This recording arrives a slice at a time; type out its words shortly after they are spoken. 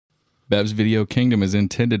Bev's Video Kingdom is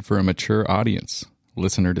intended for a mature audience.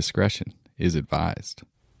 Listener discretion is advised.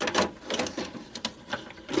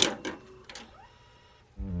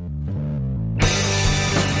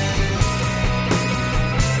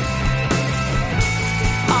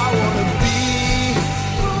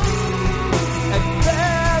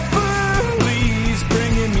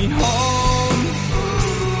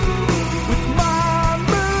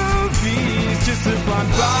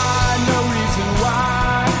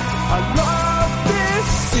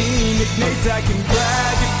 I can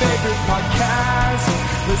grab your favorite podcast.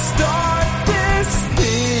 Let's start this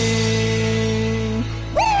thing.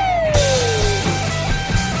 Woo!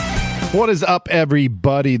 What is up,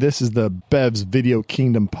 everybody? This is the Bev's Video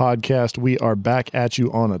Kingdom podcast. We are back at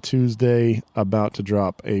you on a Tuesday, about to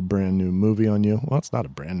drop a brand new movie on you. Well, it's not a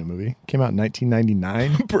brand new movie. It came out in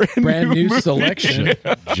 1999. brand new selection.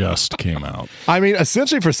 Just came out. I mean,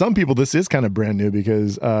 essentially for some people, this is kind of brand new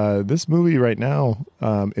because this movie right now,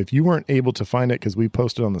 if you weren't able to find it because we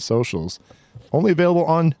posted on the socials, only available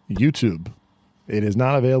on YouTube. It is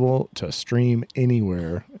not available to stream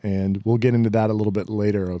anywhere, and we'll get into that a little bit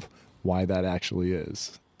later of why that actually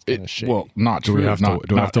is. Well, not true.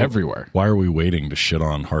 Not everywhere. Why are we waiting to shit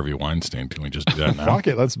on Harvey Weinstein? Can we just do that now? Fuck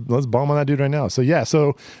it. Let's bomb on that dude right now. So yeah.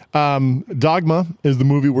 Dogma is the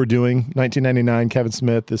movie we're doing. 1999. Kevin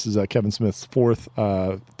Smith. This is Kevin Smith's fourth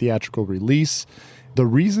theatrical release. The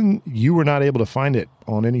reason you were not able to find it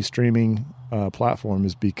on any streaming platform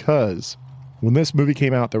is because when this movie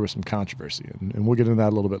came out, there was some controversy, and we'll get into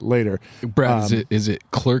that a little bit later. Brad, is it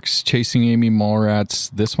Clerks chasing Amy Mallrats?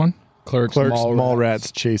 This one? Clerks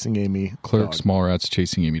Mallrats chasing Amy. Clerks Mallrats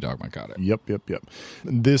chasing Amy Dogma. Got it. Yep.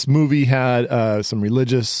 This movie had some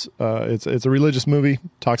religious. It's a religious movie.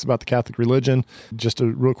 Talks about the Catholic religion. Just a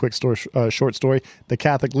real quick short story. The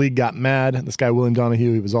Catholic League got mad. This guy William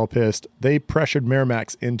Donahue, he was all pissed. They pressured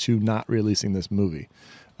Miramax into not releasing this movie.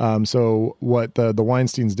 So what the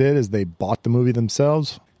Weinsteins did is they bought the movie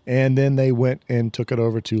themselves, and then they went and took it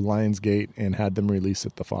over to Lionsgate and had them release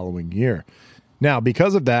it the following year. Now,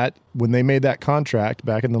 because of that, when they made that contract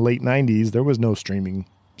back in the late 90s, there was no streaming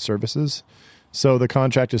services. So the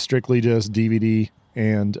contract is strictly just DVD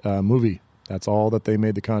and movie. That's all that they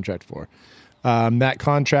made the contract for. That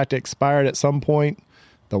contract expired at some point.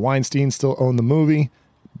 The Weinsteins still own the movie,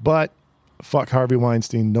 but fuck Harvey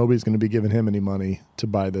Weinstein. Nobody's going to be giving him any money to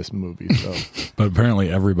buy this movie. So, but apparently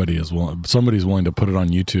everybody is willing. Somebody's willing to put it on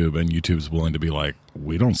YouTube, and YouTube's willing to be like,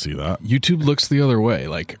 we don't see that. YouTube looks the other way,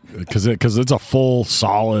 like because it's a full,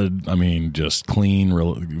 solid. I mean, just clean.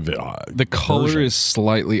 The color version is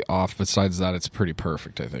slightly off. Besides that, it's pretty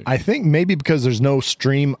perfect. I think maybe because there's no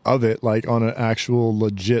stream of it, like on an actual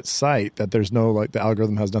legit site, that there's no like the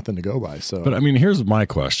algorithm has nothing to go by. So, but I mean, here's my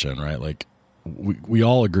question, right? Like, we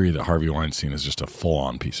all agree that Harvey Weinstein is just a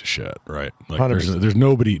full-on piece of shit, right? Like there's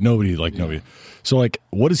nobody like nobody. So like,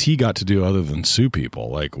 what has he got to do other than sue people?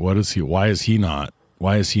 Like, why is he not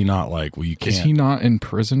like, well, you can't. Is he not in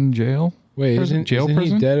jail? Wait, isn't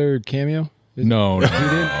he dead or cameo? No.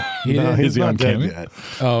 He didn't. He's he on not dead cameo? yet.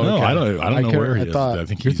 Oh, no, okay. I don't know where he is. Thought, I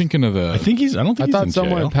think you're thinking of the. I think he's. I don't think I he's thought in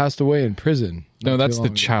someone jail. passed away in prison. No, that's the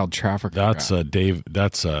child trafficker. That's guy. Dave.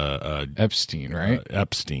 That's Epstein, right?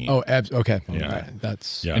 Epstein. Oh, okay. Yeah. Right.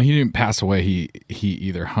 That's yeah. And he didn't pass away. He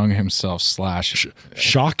either hung himself /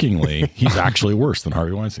 Shockingly, he's actually worse than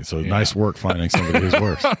Harvey Weinstein. So nice work finding somebody who's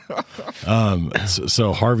worse.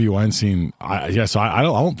 So Harvey Weinstein. I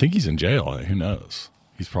don't think he's in jail. Who knows?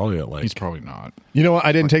 He's probably He's probably not. You know what?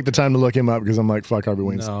 I didn't take the time to look him up because I'm like, fuck Harvey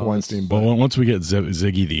Weinstein. But once we get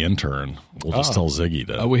Ziggy the intern, we'll just tell Ziggy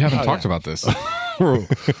to. We haven't talked about this. We're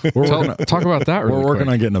Talk about that. We're working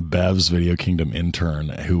on getting a Bev's Video Kingdom intern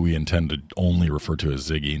who we intend to only refer to as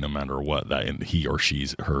Ziggy, no matter what that he or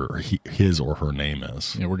she's his or her name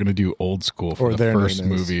is. Yeah, we're gonna do old school for Or the their first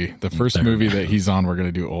name is. movie. The first movie that he's on, we're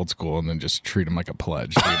gonna do old school, and then just treat him like a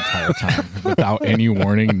pledge the entire time without any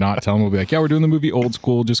warning. Not tell him. We'll be like, yeah, we're doing the movie old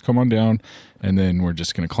school. Just come on down, and then we're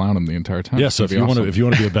just gonna clown him the entire time. Yeah. So if you want to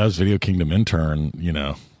be a Bev's Video Kingdom intern,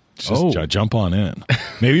 just jump on in.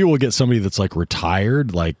 Maybe we'll get somebody that's like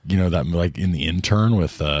retired, like that like in The Intern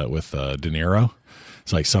with De Niro.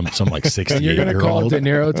 It's like some like 68 you're gonna year call old De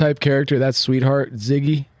Niro type character. That's sweetheart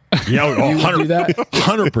Ziggy. Yeah, You would do that?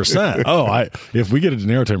 100%. Oh, if we get a De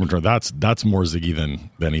Niro type intern, that's more Ziggy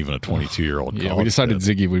than even a 22-year-old. Yeah, we decided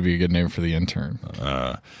Ziggy would be a good name for the intern.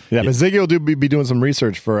 But Ziggy will be doing some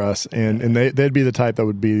research for us, and they'd be the type that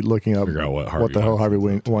would be looking up Figure out what the hell Harvey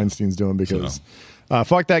Weinstein's doing because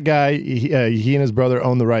fuck that guy. He and his brother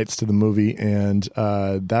own the rights to the movie, and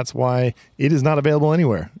that's why it is not available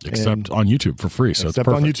anywhere Except on YouTube for free. So except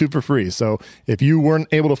on YouTube for free. So if you weren't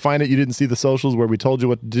able to find it, you didn't see the socials where we told you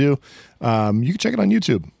what to do, you can check it on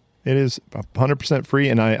YouTube. It is 100% free,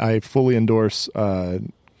 and I fully endorse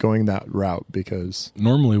going that route because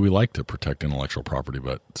normally we like to protect intellectual property,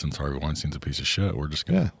 but since Harvey Weinstein's a piece of shit, we're just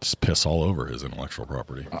going to just piss all over his intellectual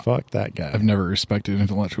property. Fuck that guy. I've never respected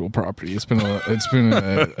intellectual property. It's been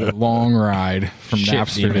a long ride from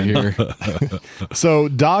Napster to here. So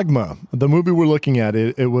Dogma, the movie we're looking at,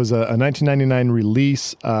 it was a 1999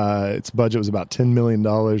 release. Its budget was about $10 million.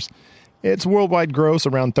 Its worldwide gross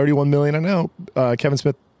around $31 million. I know Kevin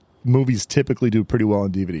Smith movies typically do pretty well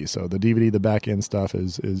on DVD, so the DVD, the back end stuff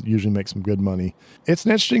is usually makes some good money. It's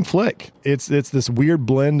an interesting flick. It's this weird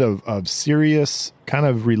blend of serious kind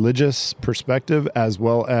of religious perspective as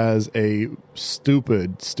well as a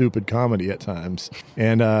stupid comedy at times.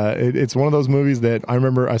 And it's one of those movies that I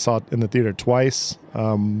remember I saw it in the theater twice.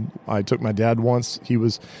 I took my dad once. He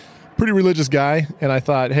was pretty religious guy, and I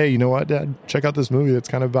thought, hey, you know what, Dad, check out this movie that's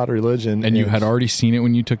kind of about religion. And you had already seen it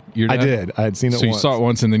when you took your dad? I did. I had seen it so once. You saw it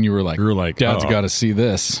once, and then you were like, Dad's got to see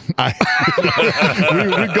this. We've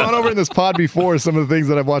gone over in this pod before some of the things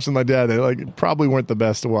that I've watched with my dad that probably weren't the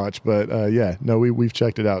best to watch, but we've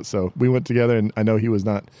checked it out. So we went together, and I know he was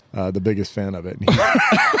not the biggest fan of it.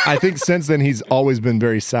 I think since then he's always been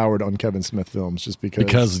very soured on Kevin Smith films just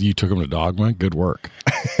because you took him to Dogma. Good work.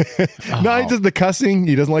 No, just the cussing.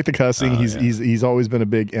 He doesn't like the cussing. He's always been a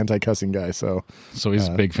big anti-cussing guy. So he's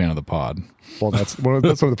a big fan of the pod. Well, that's one of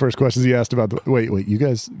the first questions he asked about. Wait, you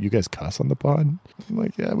guys cuss on the pod? I'm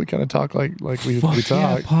like, yeah, we kind of talk like we talk.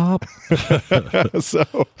 Yeah, Pop. So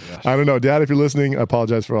I don't know, Dad. If you're listening, I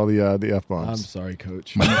apologize for all the F-bombs. I'm sorry,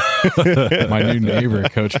 Coach. My new neighbor,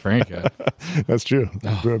 Coach Franca. That's true.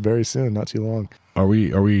 Very soon, not too long. Are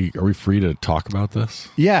we free to talk about this?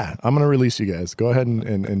 Yeah, I'm going to release you guys. Go ahead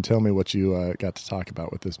and tell me what you got to talk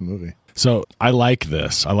about with this movie. So I like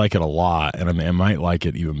this. I like it a lot, and I might like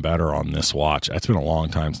it even better on this watch. It's been a long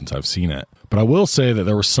time since I've seen it. But I will say that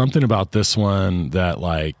there was something about this one that,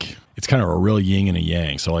 it's kind of a real yin and a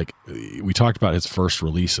yang. So, we talked about his first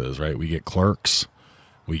releases, right? We get Clerks,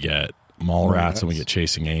 we get Mallrats, and we get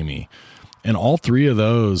Chasing Amy. And all three of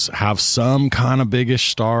those have some kind of biggish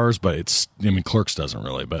stars, but Clerks doesn't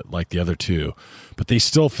really, but the other two, but they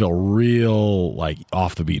still feel real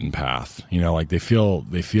off the beaten path. They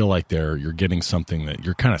feel like you're getting something that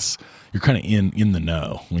you're kind of in the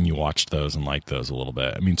know when you watch those and like those a little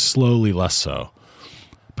bit. slowly less so.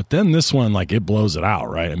 But then this one, it blows it out,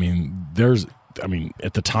 right? At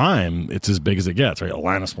the time, it's as big as it gets, right?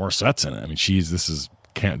 Alanis Morissette's in it.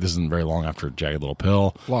 This isn't very long after Jagged Little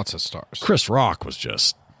Pill. Lots of stars. Chris Chris Rock was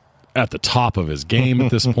just at the top of his game at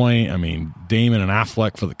this point. Damon and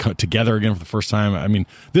Affleck together again for the first time.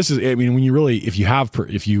 This is. When you really, if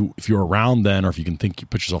you're around then, or if you can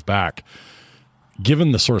put yourself back,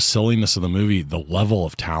 given the sort of silliness of the movie, the level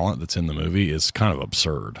of talent that's in the movie is kind of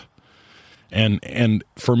absurd. And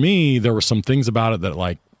for me, there were some things about it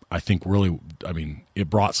that I think really, it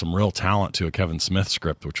brought some real talent to a Kevin Smith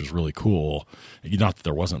script, which was really cool. Not that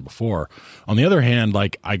there wasn't before. On the other hand,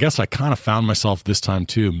 I guess I kind of found myself this time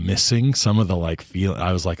too missing some of the feel.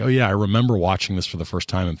 I was like, oh yeah, I remember watching this for the first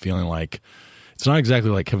time and feeling like it's not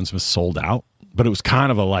exactly like Kevin Smith sold out, but it was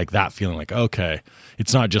kind of that feeling okay,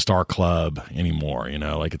 it's not just our club anymore,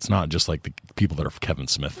 it's not just the people that are Kevin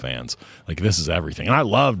Smith fans. This is everything. And I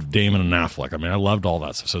loved Damon and Affleck. I loved all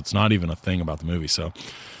that stuff. So it's not even a thing about the movie. So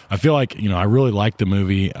I feel I really like the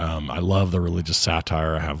movie. I love the religious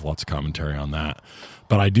satire. I have lots of commentary on that.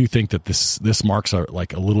 But I do think that this marks a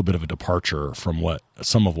little bit of a departure from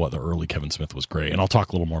some of what the early Kevin Smith was great. And I'll talk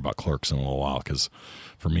a little more about Clerks in a little while because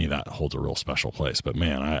for me that holds a real special place. But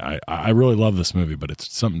man, I really love this movie, but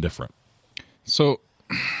it's something different. So,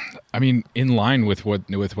 in line with what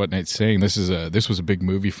Nate's saying, this was a big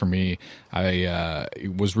movie for me. I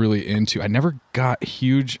was really into. I never got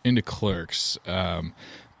huge into Clerks.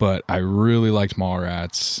 But I really liked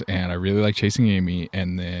Mallrats, and I really liked Chasing Amy,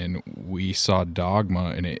 and then we saw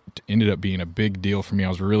Dogma, and it ended up being a big deal for me. I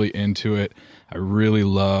was really into it. I really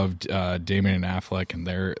loved Damon and Affleck and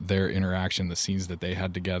their interaction, the scenes that they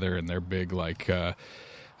had together, and their big, I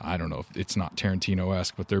don't know if it's not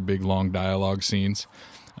Tarantino-esque, but their big, long dialogue scenes.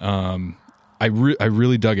 I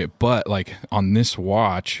really dug it, but on this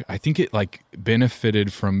watch, I think it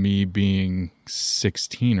benefited from me being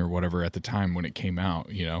 16 or whatever at the time when it came out,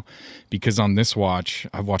 because on this watch,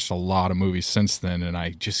 I've watched a lot of movies since then, and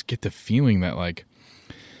I just get the feeling that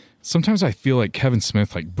sometimes I feel like Kevin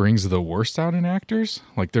Smith like brings the worst out in actors.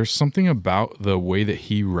 Like there's something about the way that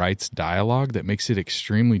he writes dialogue that makes it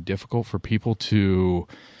extremely difficult for people to,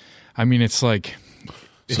 I mean, it's like,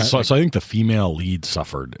 So I think the female lead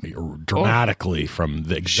suffered dramatically from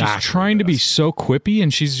the exact. She's trying to be so quippy,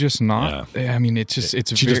 and she's just not. Yeah. I mean, it's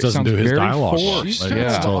she just doesn't do his dialogue.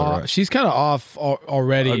 She's kind of off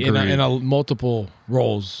already in a multiple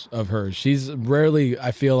roles of hers. She's rarely,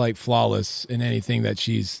 I feel like, flawless in anything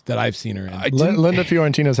that I've seen her in. Linda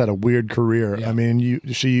Fiorentino's had a weird career. Yeah. I mean,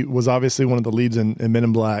 she was obviously one of the leads in Men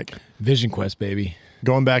in Black, Vision Quest, baby.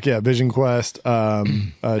 Going back, Vision Quest.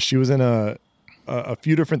 She was in a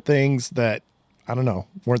few different things that I don't know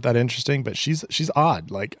weren't that interesting, but she's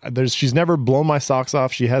odd. Like she's never blown my socks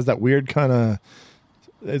off. She has that weird kind of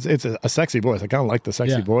it's a sexy voice. I kind of like the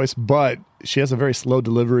sexy voice, but she has a very slow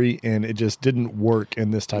delivery, and it just didn't work in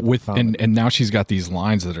this type of comedy. And now she's got these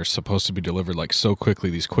lines that are supposed to be delivered like so quickly,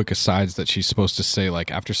 these quick asides that she's supposed to say,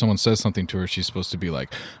 like after someone says something to her, she's supposed to be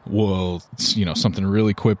like, well, something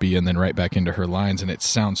really quippy, and then right back into her lines, and it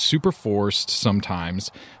sounds super forced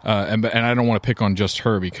sometimes. And I don't want to pick on just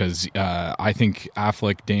her, because I think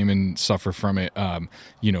Affleck, Damon suffer from it.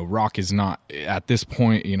 Rock is not at this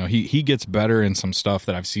point. He gets better in some stuff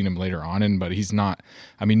that I've seen him later on in, but he's not.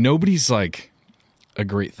 I mean, nobody's like a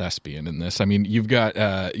great thespian in this. I mean, you've got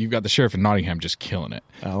the sheriff of Nottingham just killing it,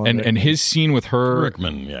 and his scene with her,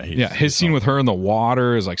 Rickman, his scene with her in the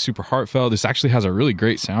water is like super heartfelt. This actually has a really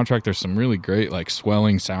great soundtrack. There's some really great like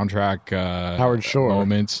swelling soundtrack. Howard Shore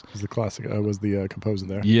moments was the classic. Was the composer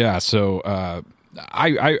there? Yeah, so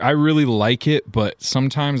I really like it, but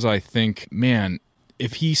sometimes I think, man,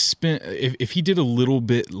 if he did a little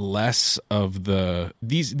bit less of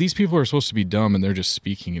these people are supposed to be dumb, and they're just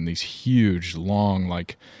speaking in these huge long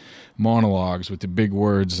like monologues with the big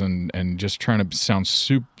words and just trying to sound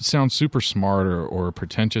super smart or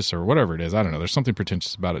pretentious or whatever it is. I don't know. There's something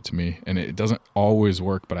pretentious about it to me, and it doesn't always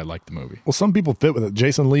work, but I like the movie. Well, some people fit with it.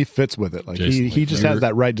 Jason Lee fits with it. Like he just has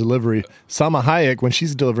that right delivery. Salma Hayek, when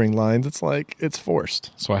she's delivering lines, it's like it's forced.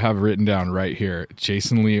 So I have written down right here,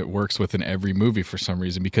 Jason Lee, it works with in every movie for some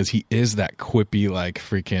reason, because he is that quippy, like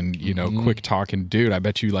freaking, quick talking dude. I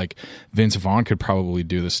bet you like Vince Vaughn could probably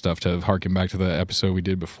do this stuff, to harken back to the episode we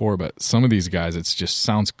did before, but some of these guys, it just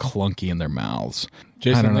sounds clunky in their mouths.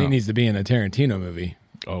 Jason Lee needs to be in a Tarantino movie.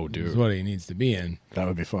 Oh, dude, that's what he needs to be in. That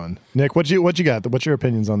would be fun. Nick, what you got? What's your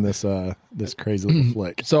opinions on this this crazy little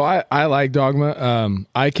flick? So I like Dogma.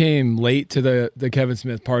 I came late to the Kevin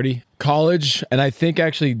Smith party, college, and I think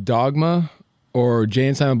actually Dogma or Jay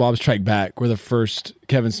and Silent Bob Strike Back were the first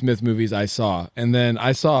Kevin Smith movies I saw, and then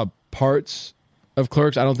I saw parts of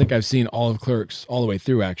Clerks. I don't think I've seen all of Clerks all the way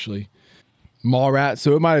through, actually. Mallrats,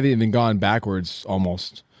 so it might have even gone backwards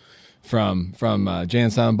almost from Jay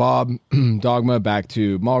and Silent Bob, Dogma, back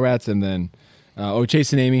to Mallrats, and then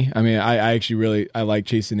Chasing Amy. I mean, I actually I like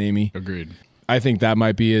Chasing Amy. Agreed. I think that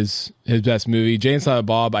might be his best movie. Jay and Silent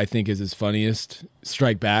Bob, I think, is his funniest.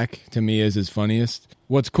 Strike Back, to me, is his funniest.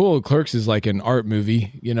 What's cool, Clerks is like an art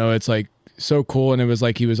movie. It's like so cool, and it was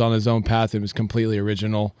like he was on his own path. It was completely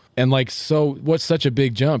original, and like, so what's such a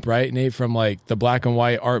big jump, right, Nate, from like the black and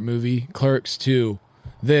white art movie Clerks to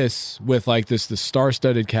this with like the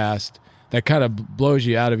star-studded cast that kind of blows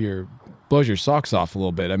your socks off a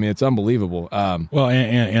little bit. I mean, it's unbelievable. Well,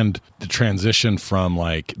 and the transition from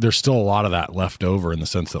like, there's still a lot of that left over, in the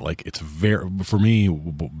sense that like, it's very, for me, a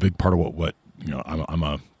big part of what I'm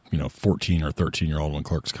a 14 or 13-year-old when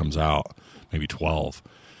Clerks comes out, maybe 12.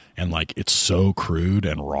 And like, it's so crude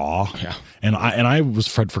and raw. Yeah. And I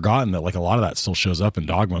had forgotten that like a lot of that still shows up in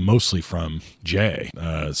Dogma, mostly from Jay.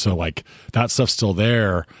 So like, that stuff's still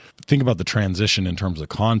there. Think about the transition in terms of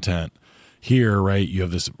content here, right? You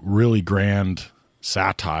have this really grand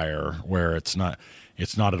satire where it's not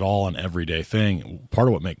at all an everyday thing. Part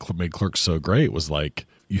of what made Clerks so great was like,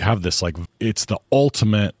 you have this like, it's the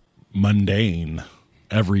ultimate mundane,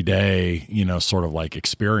 everyday, sort of like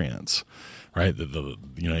experience. Right,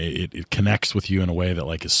 it connects with you in a way that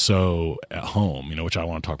like is so at home, which I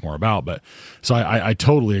want to talk more about. But so I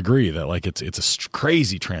totally agree that like it's a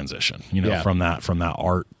crazy transition, from that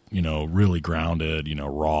art, really grounded,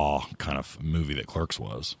 raw kind of movie that Clerks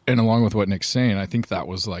was. And along with what Nick's saying, I think that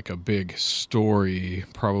was like a big story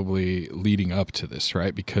probably leading up to this,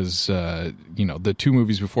 right? Because the two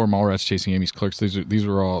movies before, Mallrats, Chasing Amy's, Clerks, these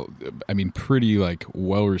were all, I mean, pretty like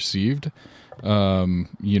well received. They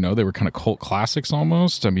were kind of cult classics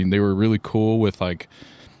almost. I mean, they were really cool with like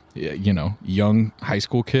young high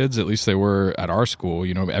school kids. At least they were at our school.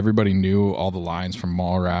 Everybody knew all the lines from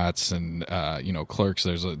Mallrats and Clerks.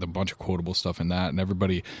 There's a bunch of quotable stuff in that, and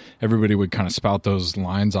everybody would kind of spout those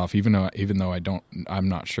lines off. Even though I'm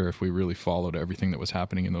not sure if we really followed everything that was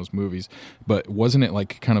happening in those movies. But wasn't it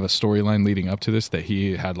like kind of a storyline leading up to this that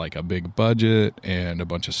he had like a big budget and a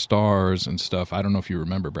bunch of stars and stuff? I don't know if you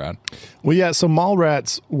remember, Brad. Well, yeah. So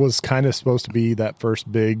Mallrats was kind of supposed to be that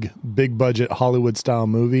first big budget Hollywood style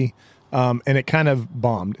movie. And it kind of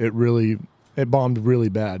bombed. It bombed really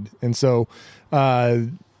bad. And so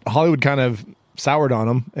Hollywood kind of soured on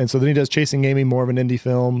him. And so then he does Chasing Amy, more of an indie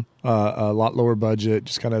film, a lot lower budget,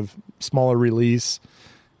 just kind of smaller release.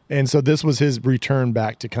 And so this was his return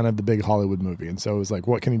back to kind of the big Hollywood movie. And so it was like,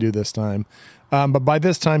 what can he do this time? But by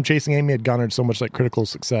this time, Chasing Amy had garnered so much like critical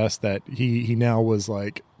success that he now was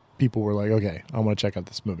like, people were like, okay, I want to check out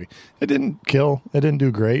this movie. It didn't kill. It didn't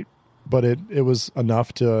do great. But it was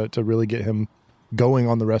enough to really get him going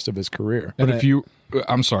on the rest of his career. But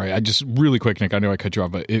I'm sorry, I just really quick, Nick, I know I cut you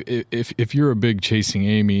off, but if you're a big Chasing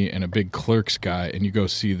Amy and a big Clerks guy and you go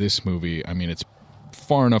see this movie, I mean, it's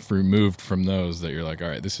far enough removed from those that you're like, all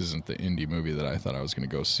right, this isn't the indie movie that I thought I was going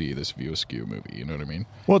to go see, this View Askew movie. You know what I mean?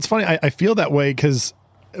 Well, it's funny. I feel that way because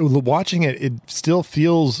watching it still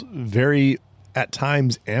feels very, at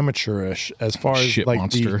times, amateurish as far as Shit like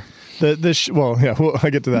monster. I'll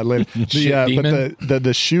get to that later. But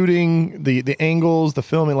the shooting, the angles, the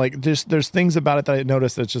filming, like there's things about it that I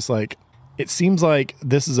noticed that's just like, it seems like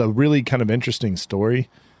this is a really kind of interesting story.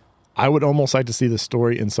 I would almost like to see the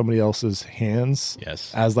story in somebody else's hands,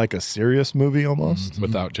 as like a serious movie almost,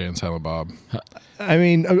 without Jay and Silent Bob. I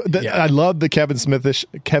mean, I love the Kevin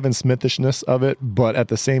Smithishness of it, but at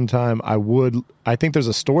the same time, I think there's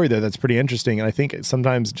a story there that's pretty interesting, and I think it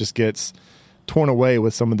sometimes just gets torn away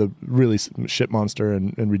with some of the really shit monster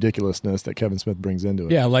and ridiculousness that Kevin Smith brings into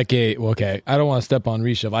it. Yeah, like I don't want to step on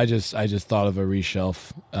reshelf. I just thought of a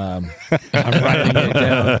reshelf. I'm writing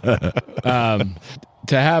it down.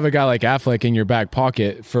 To have a guy like Affleck in your back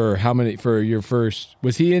pocket for your first,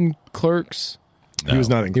 was he in Clerks? No. He was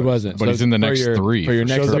not in Clerks. He wasn't. But he's in the next three. For your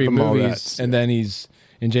next Shows three up in movies, and then he's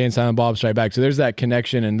in Jay and Silent Bob Strike Back. So there's that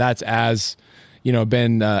connection, and that's as,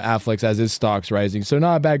 Ben Affleck's as his stock's rising. So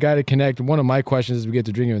not a bad guy to connect. One of my questions as we get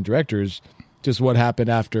to Drinking with Directors, just what happened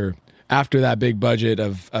after that big budget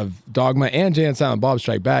of Dogma and Jay and Silent Bob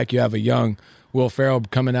Strike Back. You have a young Will Ferrell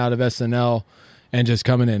coming out of SNL and just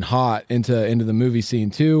coming in hot into the movie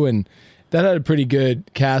scene too, and that had a pretty good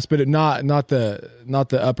cast, but not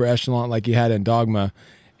the upper echelon like he had in Dogma.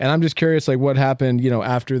 And I'm just curious, like what happened,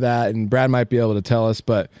 after that. And Brad might be able to tell us,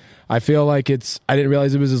 but I feel like I didn't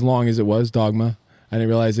realize it was as long as it was Dogma. I didn't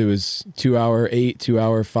realize it was 2 hour 8, 2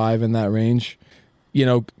 hour 5 in that range.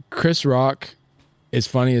 Chris Rock is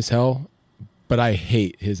funny as hell, but I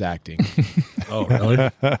hate his acting. Oh, really?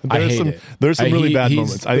 There's some really bad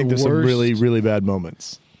moments. I think there's some really, really bad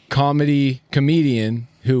moments. Comedian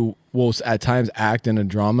who will at times act in a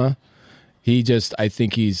drama. He can't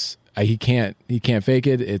fake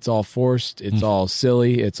it. It's all forced. It's all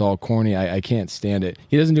silly. It's all corny. I can't stand it.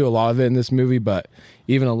 He doesn't do a lot of it in this movie, but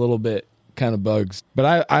even a little bit kind of bugs.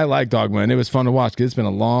 But I like Dogma, and it was fun to watch because it's been a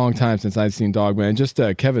long time since I've seen Dogma, and just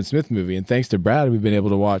a Kevin Smith movie. And thanks to Brad, we've been able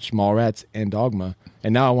to watch Mallrats and Dogma,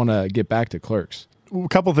 and now I want to get back to Clerks. A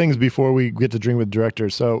couple things before we get to Drink with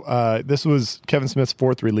Directors. So this was Kevin Smith's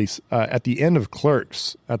fourth release. At the end of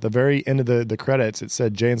Clerks, at the very end of the credits, it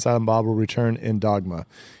said Jay and Silent Bob will return in Dogma.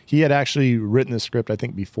 He had actually written the script, I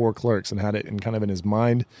think, before Clerks and had it in his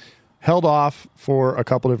mind. Held off for a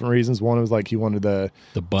couple different reasons. One was like he wanted the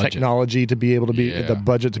budget. Technology to be able to be, the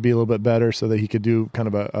budget to be a little bit better so that he could do kind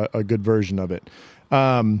of a good version of it.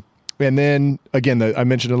 And then, again, I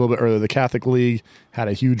mentioned a little bit earlier, the Catholic League had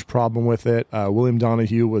a huge problem with it. William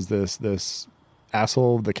Donahue was this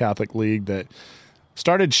asshole of the Catholic League that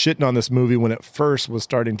started shitting on this movie when it first was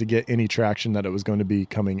starting to get any traction that it was going to be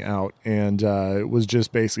coming out. And it was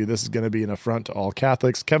just basically, this is going to be an affront to all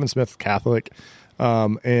Catholics. Kevin Smith's Catholic,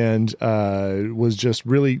 and was just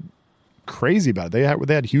really crazy about it.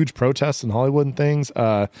 They had huge protests in Hollywood and things.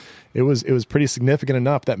 It was pretty significant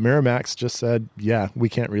enough that Miramax just said, yeah, we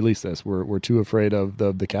can't release this. We're too afraid of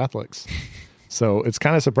the Catholics. So it's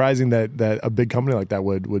kind of surprising that a big company like that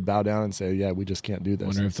would bow down and say, yeah, we just can't do this. I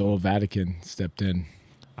wonder if the old Vatican stepped in.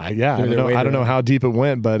 I don't know how deep it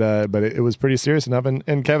went, but it was pretty serious enough.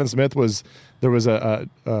 And Kevin Smith there was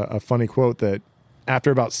a funny quote that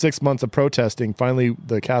after about 6 months of protesting, finally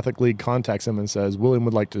the Catholic League contacts him and says, William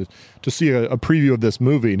would like to see a preview of this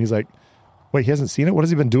movie. And he's like, Wait, he hasn't seen it? What has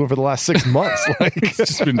he been doing for the last 6 months? Like, He's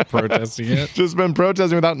just been protesting it. just been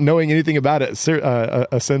protesting without knowing anything about it,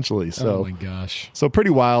 essentially. Oh So, my gosh. so pretty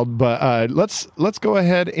wild. But let's go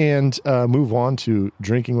ahead and move on to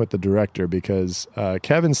drinking with the director, because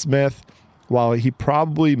Kevin Smith, while he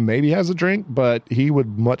probably maybe has a drink, but he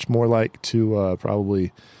would much more like to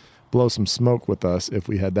probably blow some smoke with us if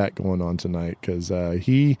we had that going on tonight, because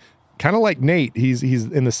he kind of like Nate. He's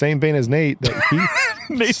in the same vein as Nate. That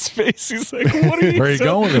he Nate's face. He's like, "What are you? Where are you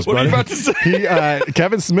going with this, What are you buddy? about to say?"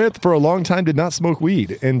 Kevin Smith for a long time did not smoke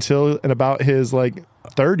weed until in about his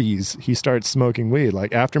 30s he starts smoking weed.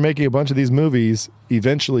 Like after making a bunch of these movies,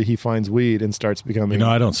 eventually he finds weed and starts becoming.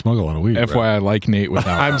 I don't smoke a lot of weed. FYI, right? I like Nate with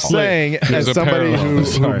alcohol. I'm saying There's as a somebody parallel. who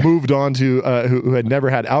Sorry. moved on to who had never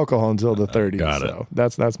had alcohol until the 30s. Got it. So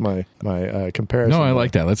that's my comparison. No, I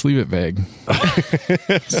like that. Let's leave it vague.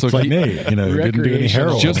 So It's like Nate, didn't do any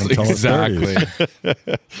heroin Just until his exactly.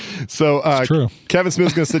 30s. So It's true. Kevin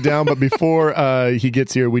Smith's going to sit down, but before he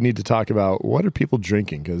gets here, we need to talk about what are people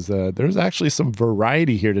drinking, because there's actually some variety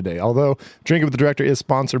here today. Although Drinking with the Director is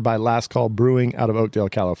sponsored by Last Call Brewing out of Oakdale,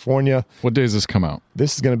 California. What day does this come out?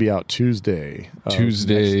 This is going to be out Tuesday.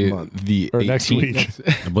 Tuesday, next month. the or 18th. next week.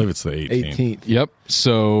 I believe it's the 18th. 18th. Yep.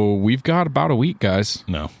 So we've got about a week, guys.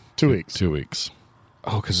 No. 2 weeks. 2 weeks.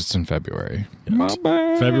 Oh, because it's in February. My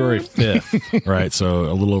bad. February 5th, right? So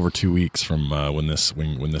a little over 2 weeks from when this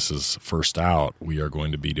is first out, we are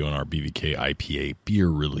going to be doing our BVK IPA beer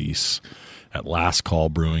release at Last Call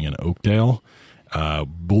Brewing in Oakdale.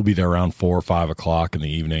 We'll be there around 4 or 5 o'clock in the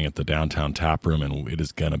evening at the downtown tap room, and it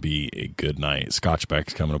is going to be a good night. Scotch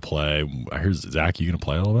Beck's coming to play. I hear Zach, you going to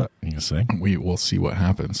play a little bit? You going to sing? We'll see what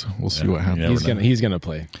happens. We'll see what happens. Yeah, He's gonna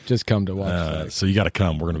play. Just come to watch. So you got to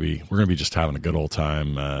come. We're gonna be just having a good old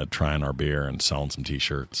time, trying our beer and selling some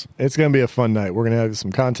t-shirts. It's going to be a fun night. We're going to have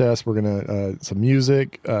some contests. We're going to some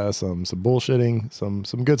music, some bullshitting,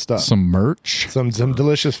 some good stuff. Some merch. Some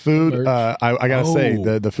delicious food. Merch. I gotta say,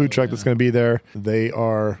 Oh. the food truck that's going to be there, they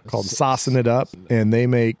are called Saucing It Up, and they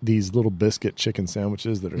make these little biscuit chicken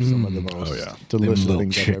sandwiches that are some of the most delicious Them little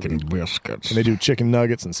things I've ever chicken eaten. biscuits. And they do chicken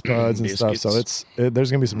nuggets and spuds and stuff. So there's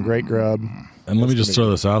going to be some great grub. And let me That's just gonna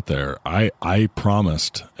throw this out there. I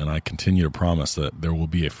promised, and I continue to promise, that there will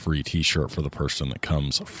be a free t-shirt for the person that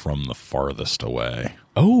comes from the farthest away.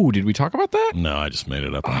 Oh, did we talk about that? No, I just made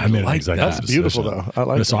it up. I I made an like executive that. That's beautiful, decision. though. I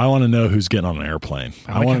like So that. I want to know who's getting on an airplane.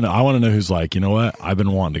 I want to know who's like, you know what? I've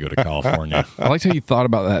been wanting to go to California. I liked how you thought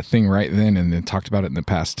about that thing right then and then talked about it in the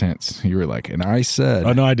past tense. You were like, and I said.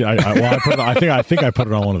 Oh no, I did. I think I put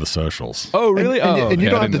it on one of the socials. Oh, really? And you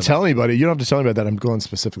don't have to tell anybody. You don't have to tell anybody that I'm going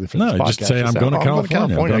specifically for No, this podcast. just say I'm going to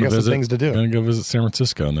California. I got some things to do. I'm going to go visit San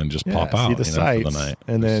Francisco and then just pop out see the sights, for the night.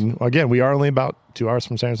 and then again, we are only about 2 hours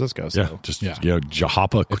from San Francisco. So. Yeah, just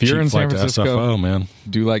hop a If you're cheap in San flight to Francisco, SFO, man.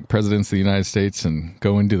 do like presidents of the United States and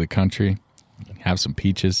go into the country, have some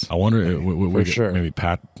peaches. I wonder, For sure. maybe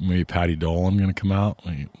Patty Dolan going to come out.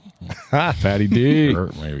 Maybe Fatty D.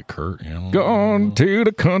 Kurt. Gone to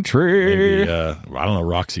the country. Maybe I don't know.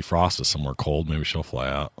 Roxy Frost is somewhere cold. Maybe she'll fly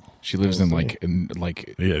out. She lives in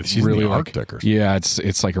Yeah, she's really in the like, Arctic or something. yeah,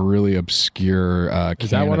 it's like a really obscure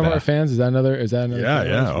Is that one of Canada. our fans? Is that another? Yeah, fan?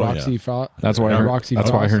 yeah. Oh, Roxy yeah. Frost. That's why Roxy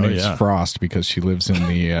that's why her Oh, name's yeah. Frost, because she lives in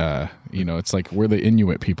the it's like where the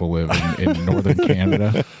Inuit people live in northern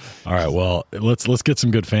Canada. All right. Well, let's get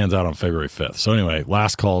some good fans out on February 5th. So anyway,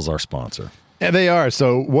 Last Call is our sponsor. Yeah, they are.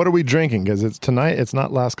 So what are we drinking? Because it's tonight. It's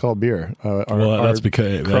not Last Call beer. That's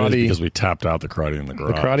because karate, we tapped out the karate in the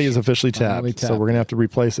garage. the karate is officially tapped. So we're gonna have to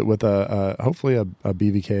replace it with hopefully a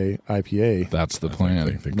BVK IPA That's the plan.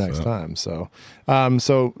 I think next so. time. So,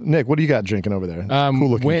 so Nick, what do you got drinking over there? Cool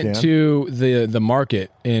looking Went can. to the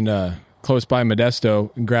market in close by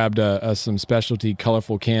Modesto and grabbed some specialty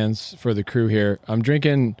colorful cans for the crew here. I'm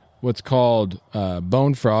drinking what's called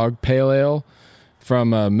Bone Frog Pale Ale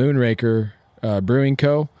from Moonraker Brewing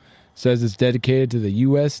Co. Says it's dedicated to the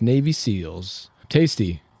U.S. Navy SEALs.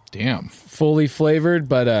 Tasty, Damn. fully flavored,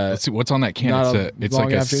 but Let's see what's on that can. Not It's long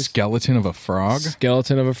like a after- skeleton of a frog.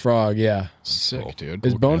 skeleton of a frog. Yeah, Sick, dude.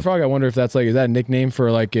 is Bone Frog? I wonder if that's is that a nickname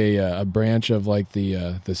for like a branch of like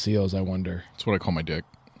the SEAls? I wonder. That's what I call my dick.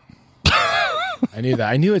 I knew that.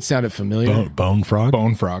 I knew it sounded familiar. Bone frog.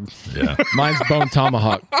 Bone frog. Yeah. Mine's Bone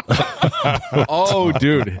Tomahawk. Oh,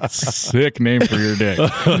 dude. Sick name for your dick.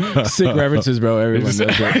 Sick references, bro. Everyone knows it.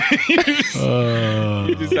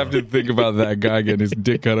 You just have to think about that guy getting his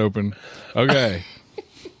dick cut open. Okay.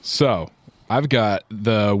 So I've got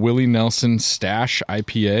the Willie Nelson Stash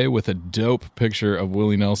IPA with a dope picture of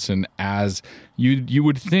Willie Nelson as you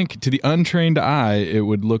would think to the untrained eye it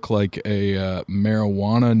would look like a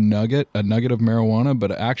marijuana nugget, a nugget of marijuana,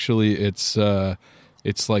 but actually it's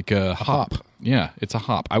It's like a hop. Yeah, it's a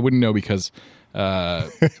hop. I wouldn't know because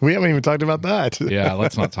We haven't even talked about that. yeah,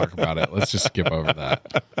 let's not talk about it. Let's just skip over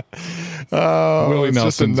that. Oh, Willie it's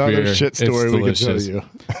Nelson's just another beer. shit story It's we can tell delicious.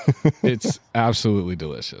 you. It's absolutely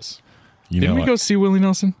delicious. You Didn't know we go what? see Willie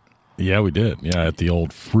Nelson? Yeah, we did. Yeah, at the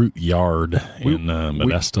old fruit yard in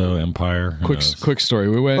Modesto Empire. Who knows? Quick story.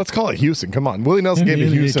 We went. Let's call it Houston. Come on. Willie Nelson Yeah, came to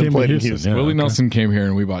he Houston, came to played in Houston, Houston. yeah. Willie okay. Nelson came here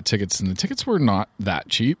and we bought tickets, and the tickets were not that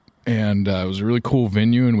cheap. And it was a really cool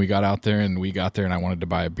venue, and we got out there, and I wanted to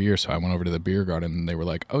buy a beer, so I went over to the beer garden, and they were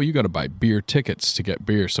like, "Oh, you got to buy beer tickets to get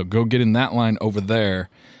beer, so go get in that line over there,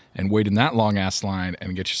 and wait in that long ass line,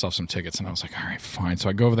 and get yourself some tickets." And I was like, "All right, fine." So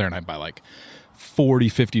I go over there and I buy like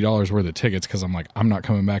 $40-$50 worth of tickets because I'm like, I'm not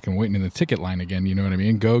coming back and waiting in the ticket line again. You know what I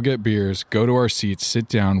mean? Go get beers, go to our seats, sit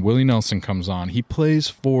down. Willie Nelson comes on. He plays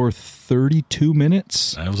for 32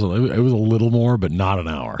 minutes. It was a little more, but not an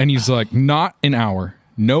hour. And he's like, not an hour,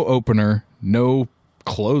 no opener, no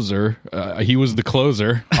closer. He was the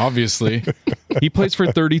closer, obviously. He plays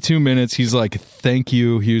for 32 minutes. He's like, thank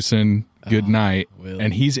you, Houston. Good night.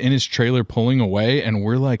 And he's in his trailer pulling away, and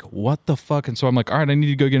we're like, what the fuck? And so I'm like, all right, I need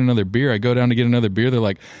to go get another beer. I go down to get another beer. They're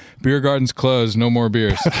like, beer garden's closed, no more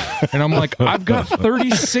beers. And I'm like, I've got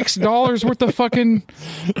 $36 worth of fucking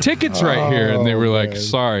tickets right here. And they were like,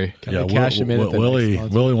 sorry. yeah, cash him in at the Willie next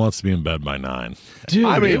sponsor. Willie wants to be in bed by 9. Dude,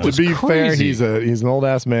 I mean, it to was be fair, crazy. he's an old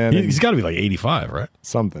ass man. and He's got to be like 85, right?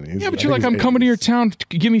 something. Yeah, but you're like, I'm coming to your town.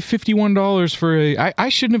 Give me $51 for a. I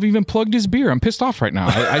shouldn't have even plugged his beer. I'm pissed off right now.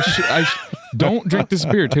 I don't drink this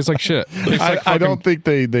beer. It tastes like shit. It tastes like I fucking- don't think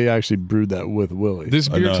they actually brewed that with Willie. This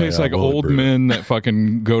beer know, tastes yeah, like Willie old brewed it. men that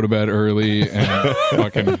fucking go to bed early and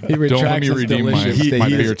fucking don't let retracts me his redeem my, delicious He, my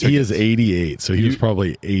he beer is, he is tickets. 88, so he was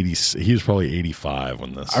probably 80. He was probably 85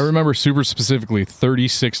 when this. I remember super specifically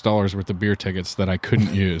 $36 worth of beer tickets that I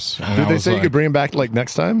couldn't use. And Did I they was say you like, could bring him back like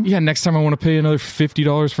next time? yeah, next time I want to pay another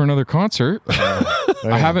 $50 for another concert.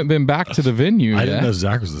 I haven't been back to the venue I yet. didn't know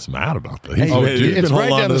Zach was this mad about that. Hey, Oh, dude. it's been right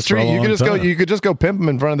holding on down to the this for a street. You long could just go. time. You could just go pimp him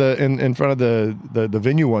in front of in front of the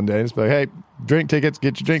venue one day and just be like, hey, drink tickets,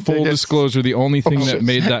 get your drink Full tickets. disclosure, the only thing that shit.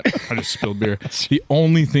 made that I just spilled beer. The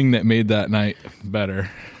only thing that made that night better.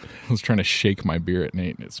 I was trying to shake my beer at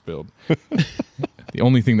Nate and it spilled. The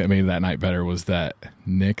only thing that made that night better was that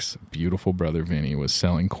Nick's beautiful brother Vinny was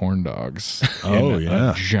selling corn dogs. Oh, in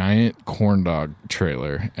yeah. a giant corn dog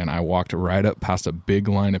trailer, and I walked right up past a big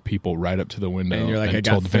line of people right up to the window. And you're like, I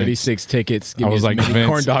told got Vince- 36 tickets. Give I me was as like, many Vince,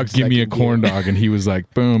 corn dogs. give as me I a can corn get." dog, and he was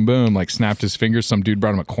like, boom, boom, like snapped his fingers. Some dude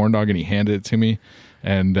brought him a corn dog, and he handed it to me,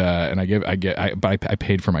 and I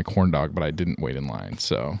paid for my corn dog, but I didn't wait in line,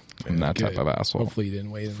 so I'm that type of asshole. Hopefully you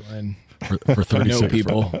didn't wait in line. for 36 No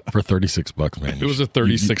people. for $36, man. It was a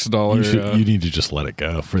 $36. You need to just let it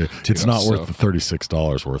go. It's not so- worth the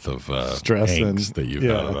 $36 worth of Stress and angst that you've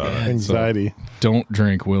had about it. anxiety. Don't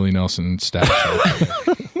drink Willie Nelson statue.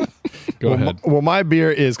 Go ahead. Well, my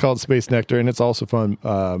beer is called Space Nectar, and it's also from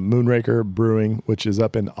Moonraker Brewing, which is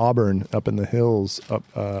up in Auburn, up in the hills, up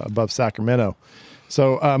above Sacramento.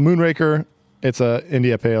 So Moonraker, it's a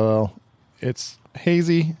India Pale Ale. It's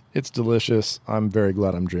hazy. It's delicious. I'm very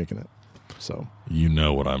glad I'm drinking it. So You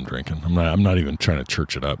know what I'm drinking. I'm not even trying to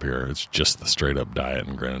church it up here. It's just the straight up diet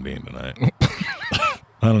and grenadine tonight.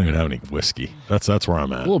 I don't even have any whiskey. That's where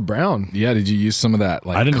I'm at. A little brown. Yeah, did you use some of that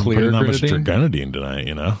like I didn't put clear in that much grenadine? grenadine tonight.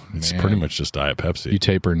 You know, it's Man. pretty much just Diet Pepsi. You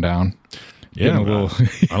tapering down. yeah, getting a man. little-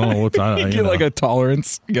 I don't know what's on. You get like a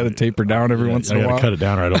tolerance. You got to taper down every once in I a gotta while. cut it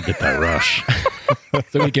down, or I don't get that rush.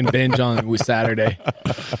 So we can binge on Saturday.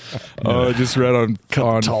 Oh, I just read on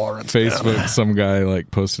tolerance Facebook some guy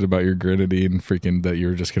like posted about your grenadine, freaking that you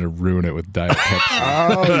were just gonna ruin it with Diet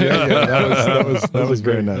Pepsi. oh yeah, that was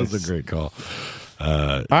very nice. That was a great call.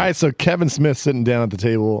 All right, so Kevin Smith sitting down at the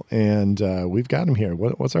table, and we've got him here.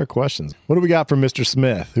 What's our questions? What do we got from Mr.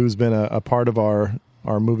 Smith, who's been a part of our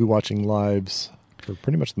movie watching lives for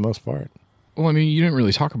pretty much the most part? Well, I mean, you didn't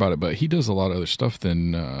really talk about it, but he does a lot of other stuff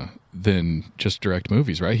than just direct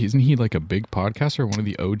movies, right? Isn't he like a big podcaster, one of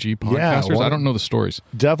the OG podcasters? well- I don't know the stories.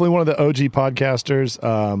 Definitely one of the OG podcasters.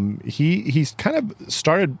 He's kind of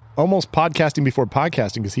started almost podcasting before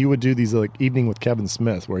podcasting because he would do these like Evening with Kevin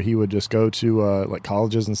Smith, where he would just go to like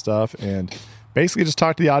colleges and stuff and basically just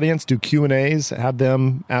talk to the audience, do Q&As, have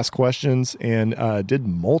them ask questions, and did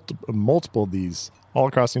multiple of these all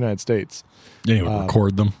across the United States. Yeah, you would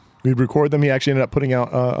record them. We'd record them. He actually ended up putting out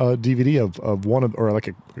a DVD of one of, or like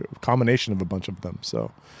a combination of a bunch of them.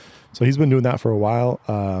 So he's been doing that for a while.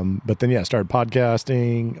 But then, yeah, started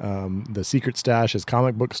podcasting. The Secret Stash, his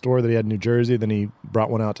comic book store that he had in New Jersey. Then he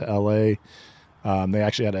brought one out to LA. They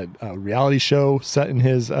actually had a reality show set in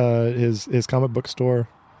his comic book store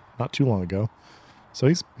not too long ago. So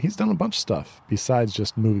he's done a bunch of stuff besides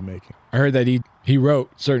just movie making. I heard that he wrote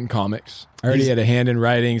certain comics. I heard he had a hand in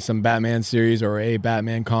writing some Batman series or a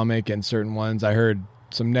Batman comic and certain ones. I heard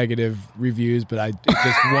some negative reviews, but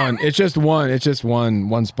it's just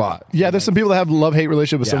one spot. Yeah, there's some people that have love-hate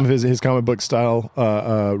relationship with some of his comic book style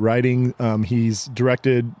writing. He's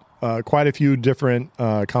directed quite a few different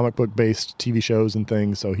comic book based TV shows and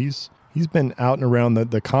things. So he's been out and around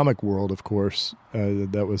the comic world, of course.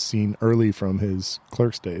 That was seen early from his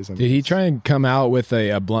Clerks days. Did he try and come out with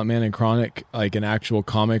a Blunt Man and Chronic, like an actual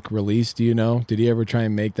comic release? Do you know? Did he ever try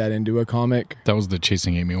and make that into a comic? That was the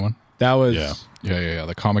Chasing Amy one. That was yeah.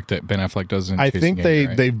 The comic that Ben Affleck does in I Chasing think Amy,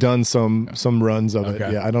 right? they've done some runs of it.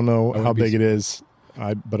 Okay. Yeah, I don't know how big it is.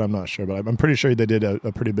 But I'm not sure. But I'm pretty sure they did a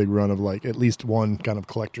pretty big run of like at least one kind of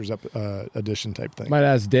collector's edition type thing. Might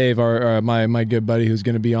ask Dave, my good buddy who's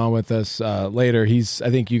going to be on with us later. I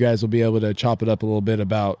think you guys will be able to chop it up a little bit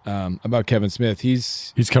about Kevin Smith.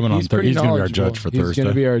 He's coming on Thursday. He's going to be our judge for Thursday. He's going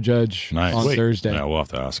to be our judge on Thursday. Yeah, we'll have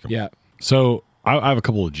to ask him. Yeah. So I have a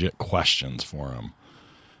couple of legit questions for him,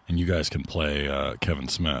 and you guys can play Kevin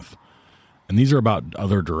Smith. And these are about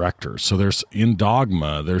other directors. So there's in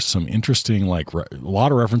Dogma, there's some interesting, like a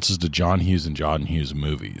lot of references to John Hughes and John Hughes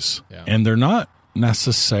movies, and they're not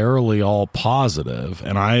necessarily all positive.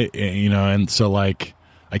 And and so like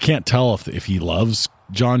I can't tell if he loves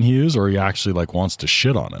John Hughes or he actually like wants to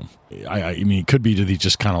shit on him. I mean, it could be that he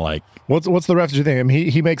just kind of like what's the reference you think? I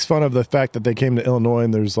mean, he makes fun of the fact that they came to Illinois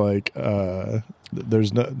and there's like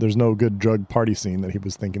there's no good drug party scene that he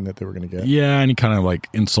was thinking that they were going to get. Yeah, and he kind of like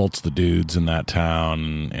insults the dudes in that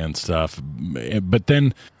town and stuff. But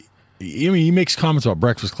then, I mean, he makes comments about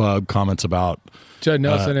Breakfast Club, comments about Judd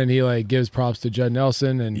Nelson, and he like gives props to Judd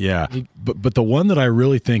Nelson. And but the one that I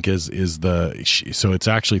really think is so it's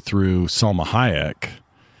actually through Selma Hayek.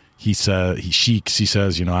 She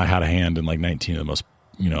says, I had a hand in like 19 of the most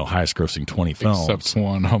highest grossing 20 films,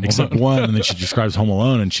 except one, and then she describes Home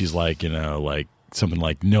Alone, and she's like, like something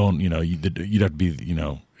like, no, you'd have to be,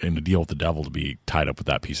 in a deal with the devil to be tied up with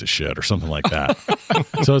that piece of shit or something like that.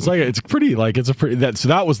 So it's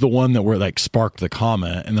that was the one that sparked the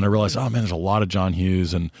comment, and then I realized, oh man, there's a lot of John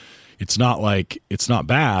Hughes, and it's not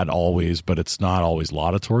bad always, but it's not always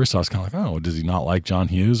laudatory. So I was kind of like, oh, does he not like John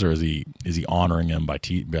Hughes, or is he honoring him by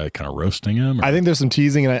kind of roasting him? Or? I think there's some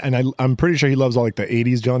teasing, and I'm pretty sure he loves all like the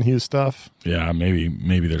 '80s John Hughes stuff. Yeah, maybe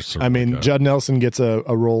there's. Sort of Judd Nelson gets a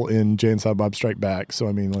role in Jay and Silent Bob Strike Back, so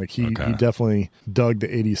I mean, like he definitely dug the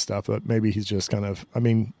 '80s stuff, but maybe he's just kind of. I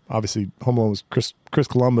mean, obviously, Home Alone was Chris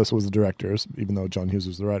Columbus was the director, even though John Hughes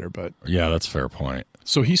was the writer. But yeah, that's a fair point.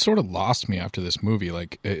 So he sort of lost me after this movie.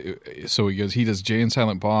 Like, so he does Jay and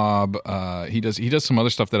Silent Bob. He does some other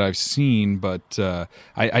stuff that I've seen, but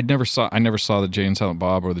I never saw the Jay and Silent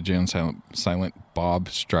Bob or the Jay and Silent Bob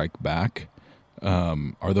Strike Back.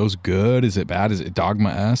 Are those good? Is it bad? Is it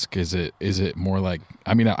Dogma-esque? Is it more like?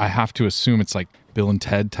 I mean, I have to assume it's like Bill and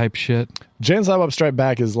Ted type shit. Jay and Silent Bob Strike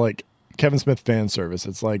Back is like Kevin Smith fan service.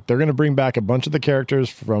 It's like they're going to bring back a bunch of the characters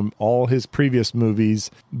from all his previous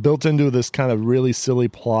movies built into this kind of really silly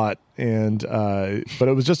plot, and but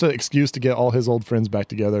it was just an excuse to get all his old friends back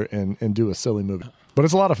together and do a silly movie. But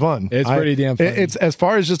it's a lot of fun. It's pretty damn fun. It's as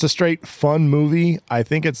far as just a straight fun movie, I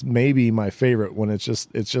think it's maybe my favorite when it's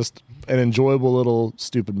just an enjoyable little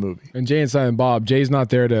stupid movie. And Jay and Silent Bob, Jay's not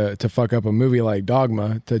there to fuck up a movie like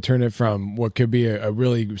Dogma, to turn it from what could be a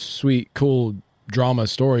really sweet, cool drama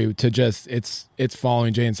story to just it's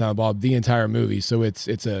following Jay and Silent Bob the entire movie. So it's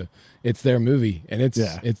their movie,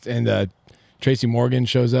 and Tracy Morgan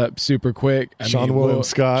shows up super quick. Sean William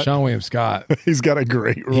Scott. He's got a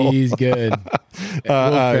great role. He's good.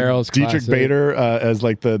 Will Ferrell's Dietrich Bader as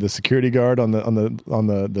like the security guard on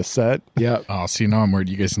the set. Yeah. Oh, see, now I'm worried.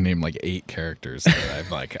 You guys named like 8 characters.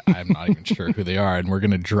 I'm not even sure who they are, and we're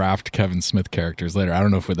gonna draft Kevin Smith characters later. I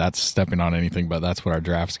don't know if that's stepping on anything, but that's what our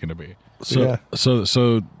draft's gonna be. So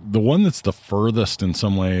the one that's the furthest in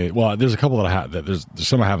some way. Well, there's a couple that there's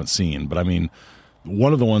some I haven't seen, but I mean,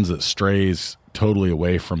 one of the ones that strays totally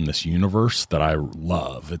away from this universe that I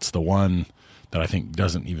love. It's the one that I think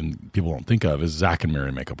people don't think of is Zack and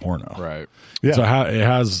Mary Make a Porno. Right. Yeah. So it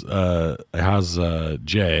has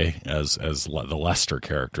Jay as the Lester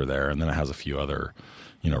character there, and then it has a few other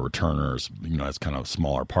returners as kind of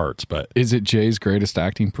smaller parts. But is it Jay's greatest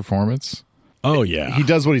acting performance? Oh yeah, he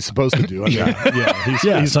does what he's supposed to do. I mean,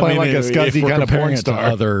 he's playing like a scuzzy kind of porn star. To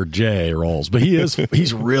other Jay roles, but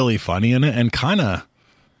he's really funny in it and kind of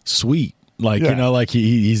sweet. Like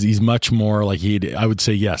he's much more like I would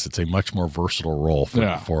say yes, it's a much more versatile role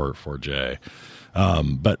for Jay.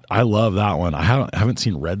 But I love that one. I haven't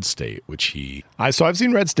seen Red State, which I've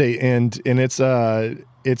seen Red State, and it's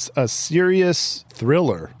a serious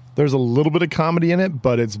thriller. There's a little bit of comedy in it,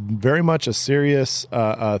 but it's very much a serious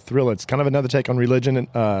thriller. It's kind of another take on religion.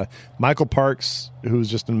 And Michael Parks, who's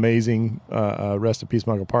just an amazing, rest in peace,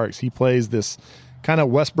 Michael Parks. He plays this kind of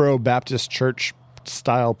Westboro Baptist Church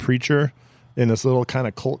style preacher in this little kind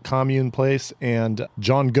of cult commune place. And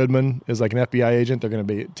John Goodman is like an FBI agent. They're going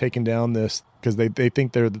to be taking down this because they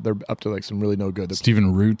think they're up to like some really no good.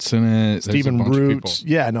 Stephen Root's in it. Stephen Root.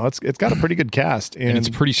 Yeah, no, it's got a pretty good cast. And it's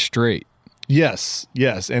pretty straight. Yes,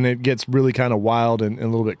 and it gets really kind of wild and a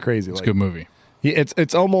little bit crazy. It's a good movie.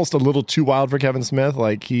 It's almost a little too wild for Kevin Smith.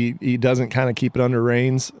 Like he doesn't kind of keep it under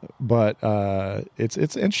reins, but it's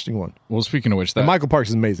an interesting one. Well, speaking of which, and Michael Parks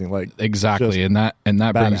is amazing. Like exactly, and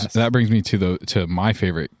that brings me to my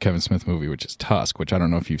favorite Kevin Smith movie, which is Tusk, which I don't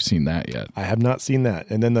know if you've seen that yet. I have not seen that,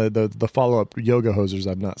 and then the follow up Yoga Hosers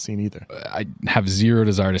I've not seen either. I have zero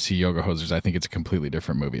desire to see Yoga Hosers. I think it's a completely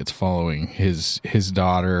different movie. It's following his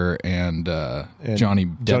daughter and Johnny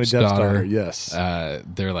Depp's daughter. Yes,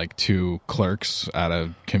 they're like two clerks at a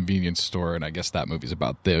convenience store, and I guess that movie's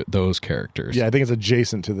about those characters. Yeah, I think it's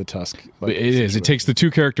adjacent to the Tusk. It is. It takes the two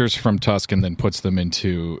characters from Tusk and then puts them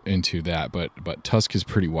into that. But Tusk is a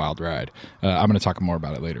pretty wild ride. I'm going to talk more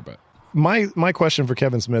about it later. But my question for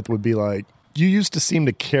Kevin Smith would be like, you used to seem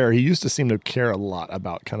to care. He used to seem to care a lot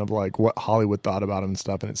about kind of like what Hollywood thought about him and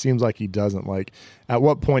stuff, and it seems like he doesn't. Like, at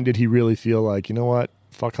what point did he really feel like, you know what,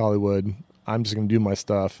 fuck Hollywood, I'm just going to do my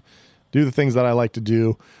stuff, do the things that I like to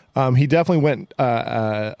do. He definitely went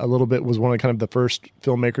a little bit, was one of kind of the first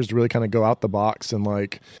filmmakers to really kind of go out the box and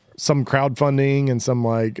like some crowdfunding and some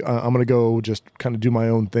like, I'm going to go just kind of do my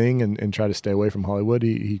own thing and try to stay away from Hollywood.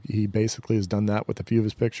 He basically has done that with a few of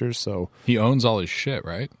his pictures. So he owns all his shit,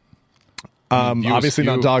 right? Obviously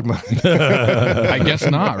not Dogma. I guess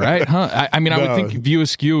not, right? Huh? I mean, I would think View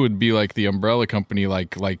Askew would be like the umbrella company,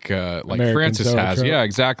 like Francis has. Yeah,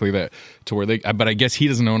 exactly. That to where they. But I guess he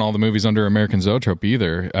doesn't own all the movies under American Zoetrope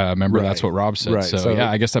either. Remember, right. That's what Rob said. Right. So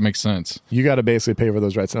yeah, I guess that makes sense. You got to basically pay for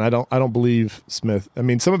those rights, and I don't believe Smith. I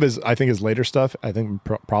mean, some of his later stuff, I think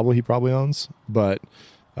he probably owns, but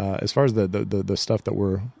as far as the stuff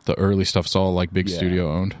that the early stuff's all like big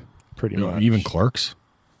studio owned, pretty much. Even Clerks.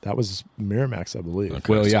 That was Miramax, I believe.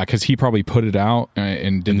 Okay. Well, yeah, because he probably put it out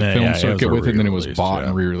and did the film circuit with it, and then it was bought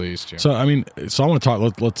and re-released. Yeah. So, I mean, I want to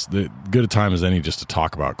talk. Let's good a time as any just to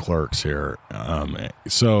talk about Clerks here.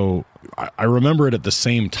 So, I remember it at the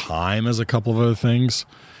same time as a couple of other things,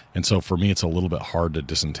 and so for me, it's a little bit hard to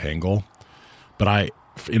disentangle. But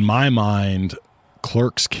in my mind,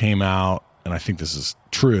 Clerks came out, and I think this is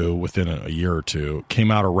true, within a year or two,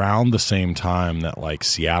 came out around the same time that like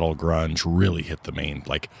Seattle grunge really hit the main,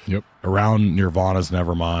 like around Nirvana's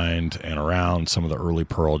Nevermind and around some of the early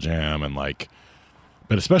Pearl Jam and like,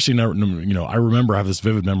 but especially, I remember I have this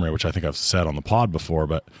vivid memory, which I think I've said on the pod before,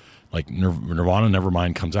 but like Nirvana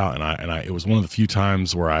Nevermind comes out and it was one of the few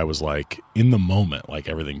times where I was like in the moment, like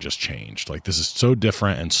everything just changed. Like this is so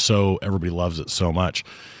different and so everybody loves it so much.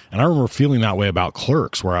 And I remember feeling that way about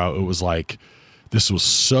Clerks, where it was like, this was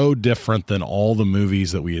so different than all the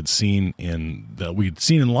movies that we had seen and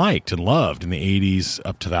liked and loved in the 80s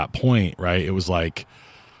up to that point, right? It was like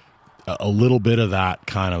a little bit of that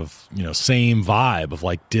kind of, same vibe of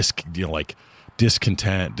like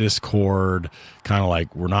discontent, discord, kind of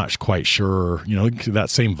like we're not quite sure, that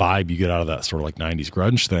same vibe you get out of that sort of like 90s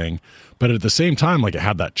grunge thing. But at the same time, like it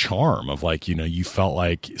had that charm of like, you felt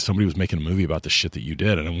like somebody was making a movie about the shit that you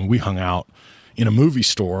did. And when we hung out in a movie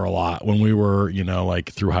store a lot when we were, like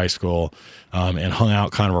through high school, and hung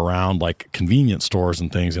out kind of around like convenience stores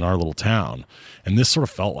and things in our little town. And this sort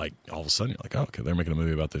of felt like all of a sudden you're like, oh, okay, they're making a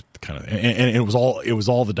movie about the kind of, and it was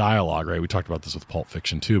all the dialogue, right? We talked about this with Pulp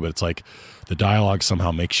Fiction too, but it's like the dialogue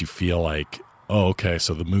somehow makes you feel like, oh, okay,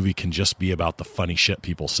 so the movie can just be about the funny shit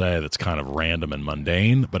people say that's kind of random and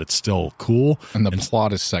mundane, but it's still cool. And the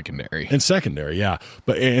plot is secondary. And secondary, yeah.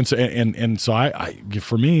 But so I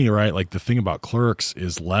for me, right, like the thing about Clerks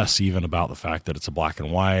is less even about the fact that it's a black and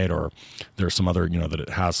white, or there's some other, that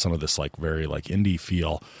it has some of this like very like indie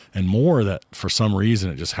feel, and more that for some reason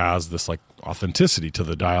it just has this like authenticity to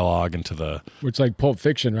the dialogue and to the, which like Pulp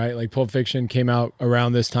Fiction, right? Like Pulp Fiction came out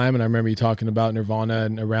around this time, and I remember you talking about Nirvana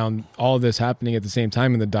and around all of this happening at the same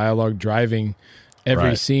time, and the dialogue driving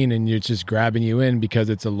every scene, and it's just grabbing you in because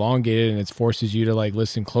it's elongated and it forces you to like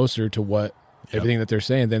listen closer to what everything that they're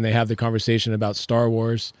saying. Then they have the conversation about Star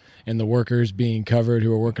Wars and the workers being covered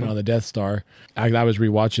who are working on the Death Star. I was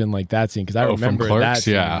rewatching like that scene because I remember from Clerks? that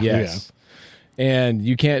scene. Yeah. Yes. And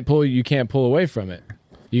you can't pull away from it.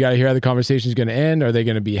 you got to hear how the conversation is going to end. Are they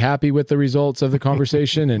going to be happy with the results of the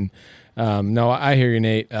conversation? And no, I hear you,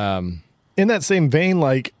 Nate. In that same vein,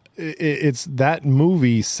 like it's that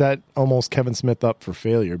movie set almost Kevin Smith up for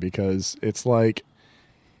failure, because it's like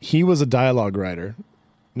he was a dialogue writer,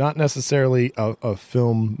 not necessarily a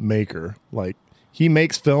filmmaker. Like he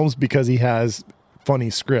makes films because he has funny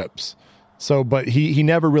scripts. So, but he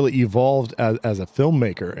never really evolved as a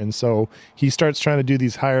filmmaker. And so he starts trying to do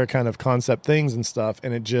these higher kind of concept things and stuff.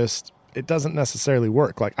 And it doesn't necessarily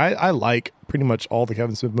work. Like I like pretty much all the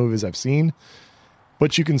Kevin Smith movies I've seen,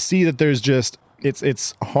 but you can see that there's just,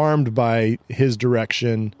 it's harmed by his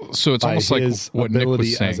direction. So it's almost like what Nick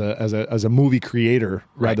was saying as a movie creator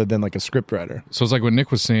rather than like a script writer. So it's like what Nick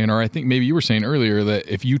was saying, or I think maybe you were saying earlier, that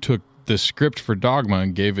if you took the script for Dogma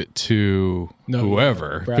and gave it to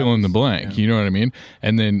whoever, fill in the blank, you know what I mean?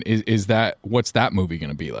 And then is that, what's that movie going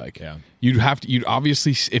to be like? Yeah. You'd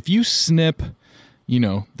obviously, if you snip,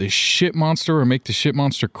 the shit monster, or make the shit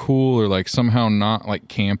monster cool, or like somehow not like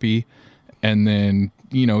campy, and then,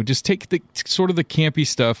 just take the sort of the campy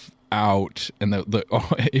stuff out, and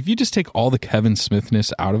if you just take all the Kevin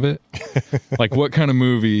Smithness out of it, like what kind of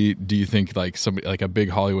movie do you think like somebody like a big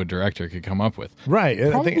Hollywood director could come up with? Right.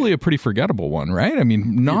 Probably a pretty forgettable one, right? I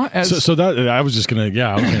mean, not as so that I was gonna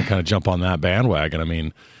kind of jump on that bandwagon. I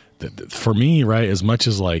mean, for me, right, as much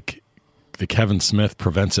as like the Kevin Smith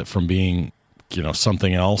prevents it from being,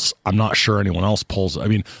 something else, I'm not sure anyone else pulls. I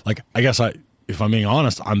mean, like, I guess if I'm being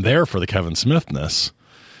honest, I'm there for the Kevin Smithness.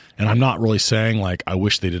 And I'm not really saying like I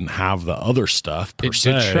wish they didn't have the other stuff per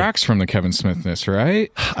se. It detracts from the Kevin Smithness,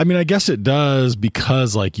 right? I mean, I guess it does,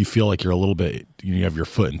 because like you feel like you're a little bit, you have your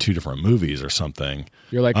foot in two different movies or something.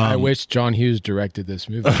 You're like, I wish John Hughes directed this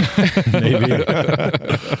movie. Maybe.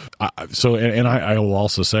 I will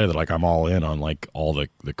also say that like I'm all in on like all the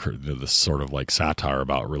sort of like satire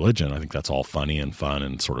about religion. I think that's all funny and fun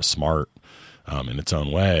and sort of smart in its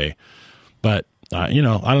own way. But I don't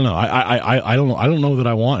know. I don't know that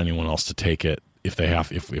I want anyone else to take it if we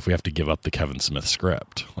have to give up the Kevin Smith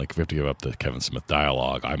script. Like if we have to give up the Kevin Smith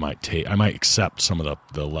dialogue, I might accept some of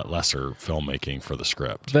the lesser filmmaking for the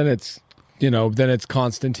script. Then it's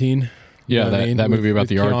Constantine. Yeah, that movie about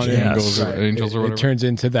the archangels or right. angels or whatever. It turns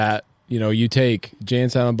into that. You take Jay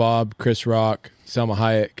and Silent Bob, Chris Rock, Selma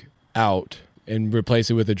Hayek out and replace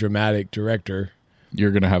it with a dramatic director.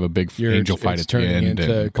 You're gonna have a big angel fight at the end,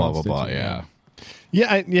 and blah blah blah. Yeah.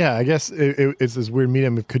 I guess it's this weird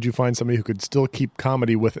medium. Could you find somebody who could still keep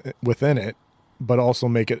comedy within it, but also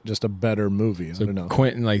make it just a better movie? So I don't know.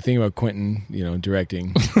 Quentin, like think about Quentin,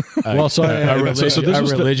 directing. Well, so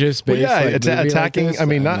religious based. Well, like, attacking. Like this. I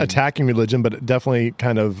mean, not attacking religion, but definitely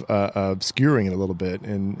kind of obscuring it a little bit,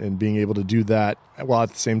 and being able to do that while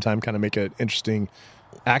at the same time kind of make an interesting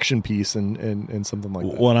action piece and something like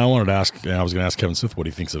that. Well, and I wanted to ask, I was going to ask Kevin Smith what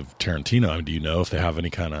he thinks of Tarantino. I mean, do you know if they have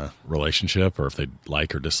any kind of relationship or if they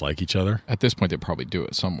like or dislike each other? At this point, they probably do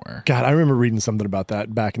it somewhere. God, I remember reading something about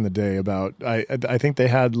that back in the day. About I think they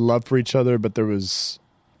had love for each other, but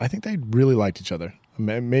I think they really liked each other.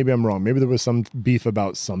 Maybe I'm wrong. Maybe there was some beef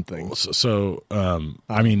about something. So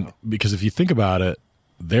I mean, because if you think about it,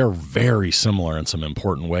 they're very similar in some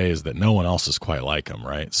important ways that no one else is quite like them,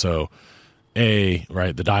 right? So.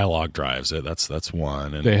 The dialogue drives it. That's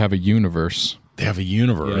one. And they have a universe. Yeah.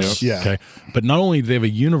 Okay. But not only do they have a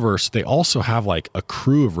universe, they also have like a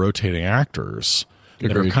crew of rotating actors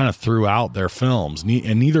that are kind of throughout their films.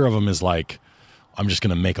 And neither of them is like, I'm just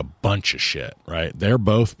going to make a bunch of shit, right? They're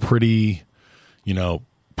both pretty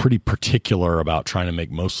particular about trying to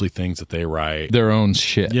make mostly things that they write. Their own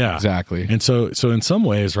shit. Yeah. Exactly. And so in some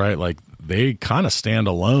ways, right, like they kind of stand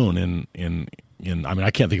alone in I mean, I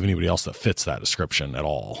can't think of anybody else that fits that description at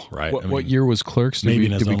all, right? What year was Clerks? Maybe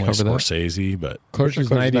did we cover Scorsese, but Clerks was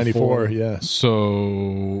 94. Yeah.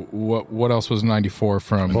 So what else was 94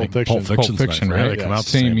 from? Pulp Fiction. Pulp Fiction, right? They come out the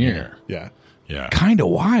same year. Yeah. Kind of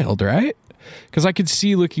wild, right? Because I could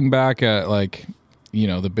see looking back at like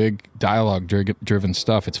the big dialogue driven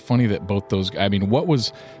stuff. It's funny that both those. I mean, what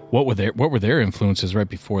were their influences right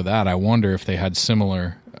before that? I wonder if they had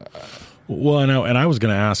similar. Well, and I was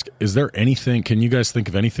going to ask, is there anything, can you guys think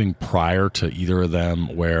of anything prior to either of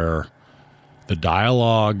them where the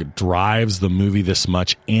dialogue drives the movie this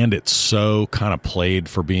much and it's so kind of played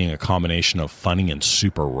for being a combination of funny and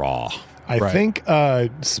super raw? I think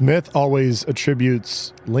Smith always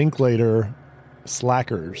attributes Linklater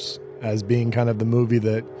Slackers as being kind of the movie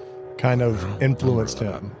that kind of influenced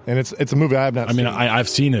him, and it's a movie I have not seen. I've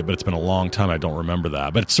seen it, but it's been a long time. I don't remember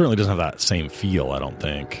that, but it certainly doesn't have that same feel, I don't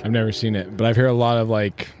think. I've never seen it, but I've heard a lot of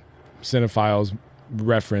like cinephiles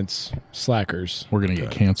reference Slackers. We're gonna get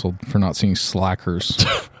canceled for not seeing Slackers.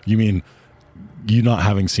 You mean you not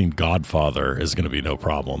having seen Godfather is going to be no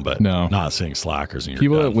problem, but No. not seeing Slackers and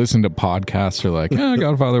People that listen to podcasts are like,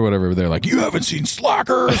 Godfather, whatever. They're like, you haven't seen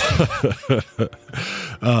Slackers.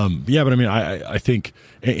 Yeah, but I mean, I think,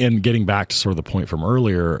 and getting back to sort of the point from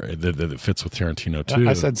earlier that fits with Tarantino too.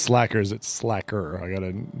 I said Slackers. It's Slacker. I got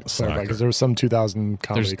to clarify because there was some 2000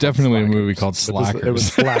 comedy. There's definitely a Slackers, movie called but Slackers. It was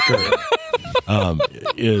Slacker.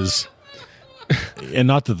 is, and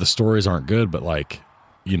not that the stories aren't good, but like,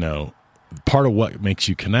 part of what makes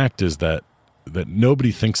you connect is that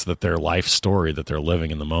nobody thinks that their life story that they're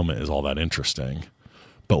living in the moment is all that interesting.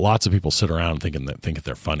 But lots of people sit around think that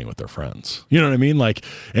they're funny with their friends. You know what I mean? Like,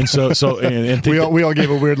 and and we all gave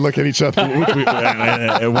a weird look at each other.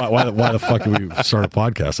 why the fuck do we start a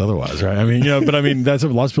podcast otherwise, right? I mean, but I mean, lots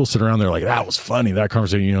of people sit around there like, that was funny, that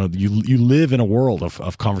conversation. You live in a world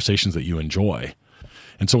of conversations that you enjoy.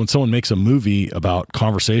 And so when someone makes a movie about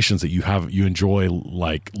conversations that you enjoy,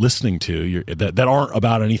 like listening to, that aren't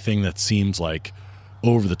about anything that seems like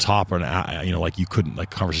over the top or like you couldn't,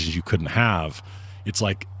 like conversations you couldn't have, it's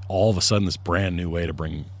like all of a sudden this brand new way to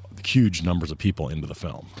bring huge numbers of people into the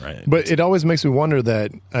film, right? But it always makes me wonder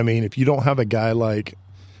that, I mean, if you don't have a guy like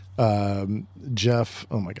Jeff,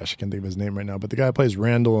 oh my gosh, I can't think of his name right now, but the guy who plays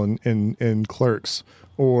Randall in Clerks,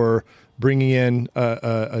 or bringing in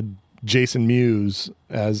a Jason Mewes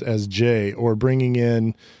as Jay, or bringing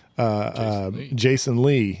in Jason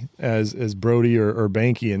Lee as Brody or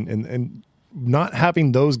Banky, and not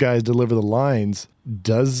having those guys deliver the lines,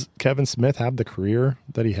 does Kevin Smith have the career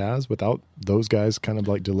that he has without those guys kind of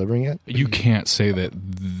like delivering it? You can't say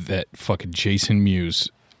that fucking Jason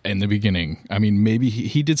Mewes in the beginning. I mean, maybe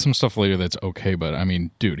he did some stuff later that's okay, but I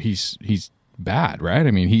mean, dude, he's bad, right?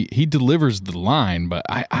 I mean, he delivers the line, but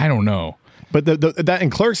I don't know. But that in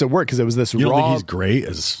Clerks it worked because it was this you don't raw. think he's great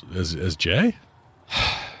as Jay?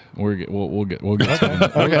 We'll get to him.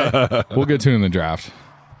 Okay. We'll get to him in the draft.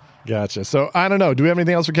 Gotcha. So I don't know. Do we have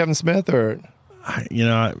anything else for Kevin Smith, or I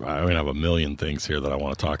have a million things here that I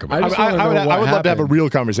want to talk about. I would love to have a real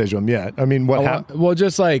conversation with him. Yeah, I mean, what happened? Well,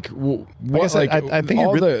 just like I think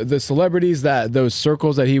all the celebrities those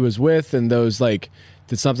circles that he was with, and those like,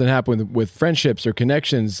 did something happen with friendships or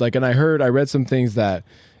connections? Like, and I read some things that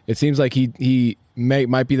it seems like he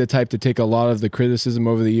might be the type to take a lot of the criticism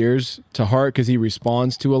over the years to heart, because he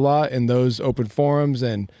responds to a lot in those open forums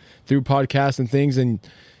and through podcasts and things, and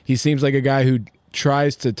he seems like a guy who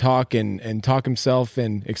tries to talk and talk himself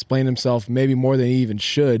and explain himself maybe more than he even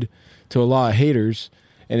should to a lot of haters.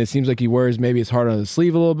 And it seems like he wears maybe his heart on his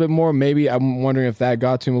sleeve a little bit more. Maybe I'm wondering if that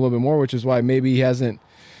got to him a little bit more, which is why maybe he hasn't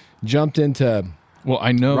jumped into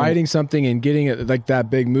I know writing something and getting it like that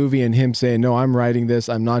big movie, and him saying, no, I'm writing this,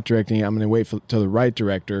 I'm not directing it, I'm going to wait till the right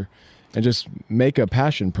director and just make a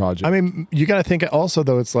passion project. I mean, you got to think also,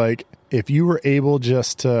 though, it's like if you were able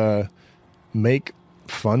just to make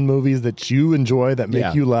fun movies that you enjoy, that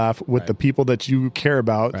make you laugh with the people that you care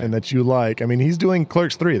about and that you like. I mean, he's doing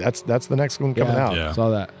Clerks 3. That's the next one coming out. Yeah. Saw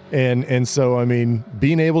that. And so, I mean,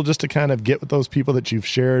 being able just to kind of get with those people that you've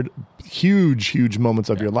shared huge moments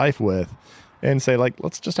of your life with and say, like,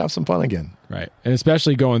 let's just have some fun again. Right. And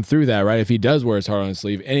especially going through that, right? If he does wear his heart on his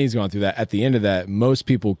sleeve and he's going through that, at the end of that, most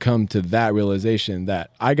people come to that realization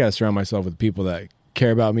that I got to surround myself with people that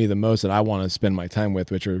care about me the most, that I want to spend my time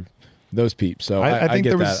with, which are those peeps. So I think get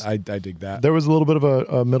there was- that. I dig that. There was a little bit of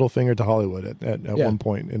a middle finger to Hollywood at one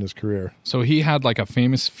point in his career. So he had like a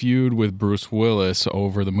famous feud with Bruce Willis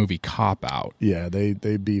over the movie Cop Out. Yeah, they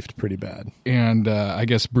beefed pretty bad. And I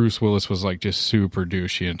guess Bruce Willis was like just super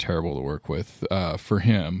douchey and terrible to work with for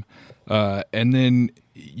him. And then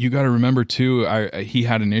you got to remember too, he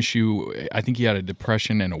had an issue. I think he had a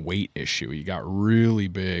depression and a weight issue. He got really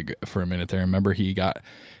big for a minute there. Remember,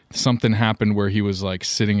 something happened where he was like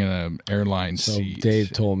sitting in an airline seat.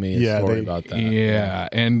 Dave told me a story about that. Yeah,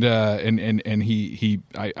 and I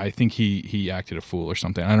think he acted a fool or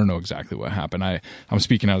something. I don't know exactly what happened. I'm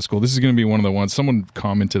speaking out of school. This is going to be one of the ones. Someone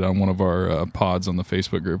commented on one of our pods on the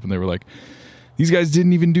Facebook group, and they were like, "These guys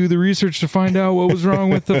didn't even do the research to find out what was wrong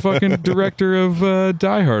with the fucking director of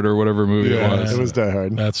Die Hard or whatever movie it was." It was Die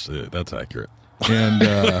Hard. That's accurate.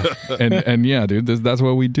 And yeah, dude, that's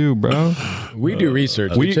what we do, bro. We do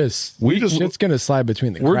research. It's gonna slide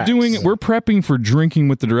between the cracks. We're prepping for Drinking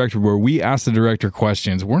with the Director, where we ask the director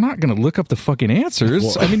questions. We're not gonna look up the fucking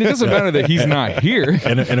answers. I mean, it doesn't matter that he's not here.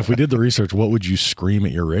 And if we did the research, what would you scream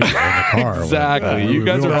at your radio in the car? Exactly. You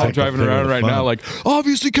guys are all driving around right now like,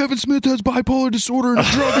 obviously Kevin Smith has bipolar disorder and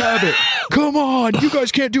a drug habit. Come on, you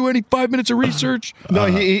guys can't do any 5 minutes of research. No,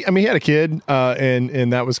 he had a kid,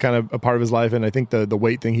 and that was kind of a part of his life. And I think the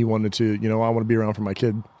weight thing, he wanted to, I want to be around for my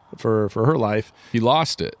kid for her life. He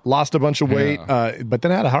lost it. Lost a bunch of weight, but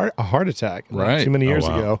then had a heart attack not too many years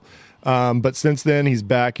ago. But since then, he's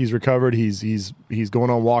back. He's recovered. He's going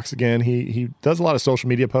on walks again. He does a lot of social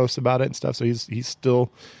media posts about it and stuff. So he's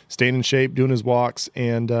still staying in shape, doing his walks,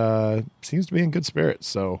 and seems to be in good spirits.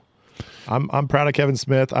 So I'm proud of Kevin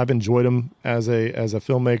Smith. I've enjoyed him as a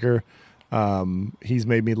filmmaker. He's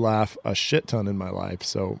made me laugh a shit ton in my life.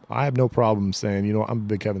 So I have no problem saying, I'm a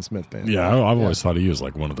big Kevin Smith fan. Yeah, I've always thought he was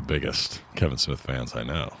like one of the biggest Kevin Smith fans I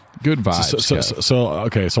know. Good vibes.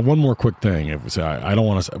 So one more quick thing. I don't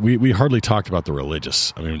want to. We hardly talked about the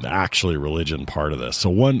religious. I mean, actually, religion part of this.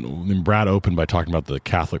 So Brad opened by talking about the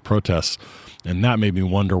Catholic protests, and that made me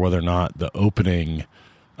wonder whether or not the opening,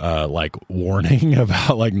 warning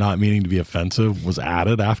about not meaning to be offensive was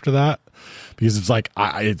added after that. Because it's like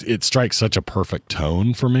it strikes such a perfect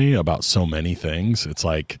tone for me about so many things. It's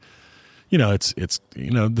like, it's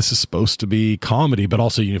this is supposed to be comedy, but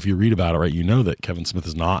also if you read about it, right, that Kevin Smith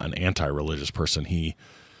is not an anti-religious person. He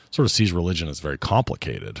sort of sees religion as very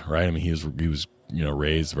complicated, right? I mean, he was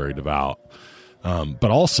raised very devout,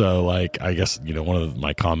 but also I guess one of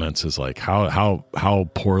my comments is how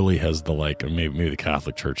poorly has maybe the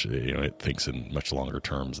Catholic Church it thinks in much longer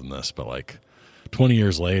terms than this, but 20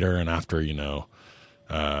 years later, and after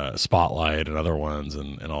Spotlight and other ones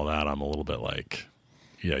and all that, I'm a little bit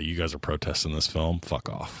you guys are protesting this film, fuck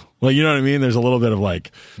off. You know what I mean? There's a little bit of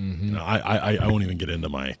I won't even get into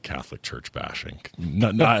my Catholic Church bashing.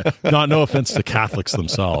 Not no offense to Catholics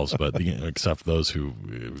themselves, but except those who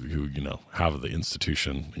have the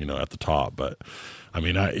institution at the top. But I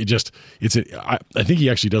mean, I think he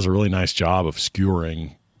actually does a really nice job of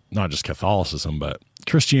skewering not just Catholicism, but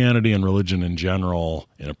Christianity and religion in general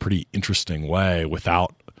in a pretty interesting way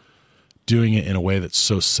without doing it in a way that's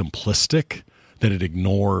so simplistic that it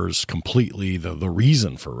ignores completely the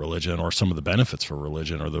reason for religion or some of the benefits for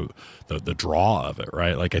religion or the draw of it,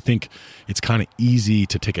 right? I think it's kind of easy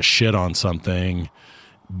to take a shit on something,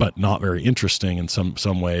 but not very interesting in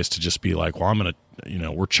some ways to just be I'm going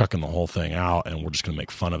to, we're chucking the whole thing out and we're just going to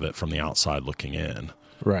make fun of it from the outside looking in.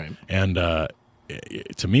 Right. And,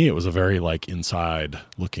 to me, it was a very inside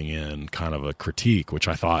looking in kind of a critique, which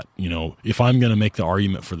I thought, if I'm going to make the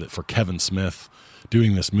argument for Kevin Smith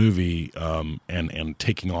doing this movie and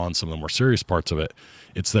taking on some of the more serious parts of it,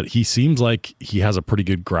 it's that he seems like he has a pretty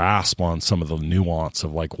good grasp on some of the nuance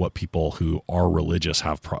of what people who are religious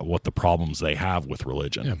have, what the problems they have with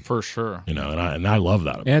religion. Yeah, for sure. And I love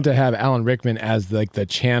that. And to have Alan Rickman as the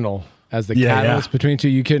channel. As the catalyst between two,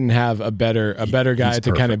 you couldn't have a better guy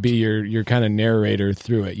to kind of be your kind of narrator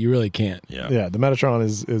through it. You really can't. Yeah. The Metatron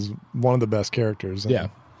is one of the best characters.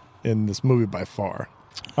 In this movie by far.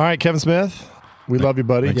 All right, Kevin Smith, we love you,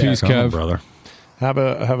 buddy. Peace, Kev, brother. Have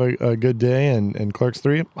a good day. And Clerks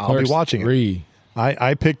 3, I'll be watching it.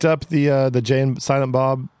 I picked up the Jay and Silent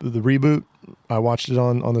Bob the reboot. I watched it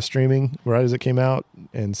on the streaming right as it came out,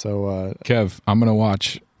 and so Kev, I'm gonna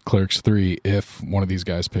watch Clerks 3 if one of these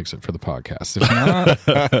guys picks it for the podcast. If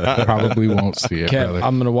not, probably won't see it. Kev,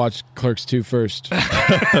 I'm going to watch Clerks 2 first.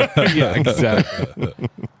 Yeah, exactly.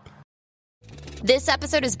 This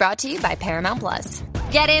episode is brought to you by Paramount Plus.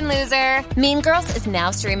 Get in, loser! Mean Girls is now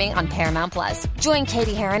streaming on Paramount Plus. Join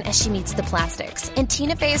Katie Heron as she meets the plastics in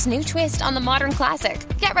Tina Fey's new twist on the modern classic.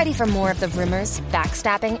 Get ready for more of the rumors,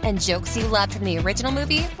 backstabbing, and jokes you loved from the original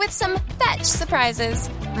movie with some fetch surprises.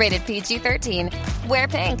 Rated PG-13. Wear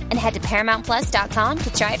pink and head to ParamountPlus.com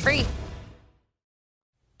to try it free.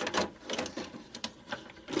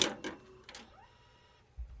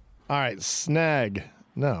 all right, Shag,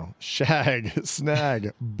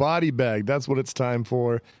 snag, body bag. That's what it's time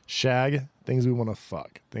for. Shag, things we want to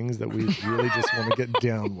fuck. Things that we really just want to get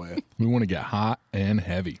down with. We want to get hot and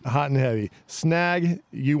heavy. Hot and heavy. Snag,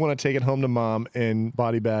 you want to take it home to mom. And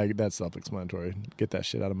body bag, that's self-explanatory. Get that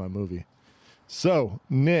shit out of my movie. So,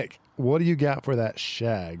 Nick, what do you got for that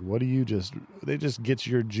shag? What do you they just get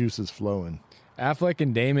your juices flowing. Affleck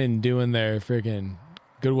and Damon doing their freaking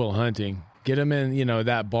Good Will Hunting. Get them in,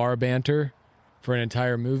 that bar banter for an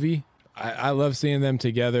entire movie. I love seeing them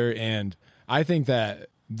together, and I think that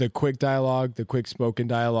the quick dialogue, the quick spoken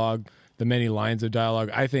dialogue, the many lines of dialogue,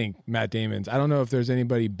 I think Matt Damon's, I don't know if there's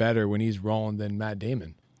anybody better when he's rolling than Matt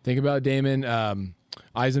Damon. Think about Damon,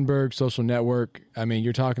 Eisenberg, Social Network. I mean,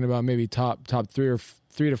 you're talking about maybe top 3 or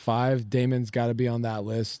 3 to 5. Damon's got to be on that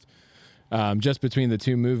list. Just between the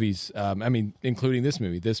two movies, including this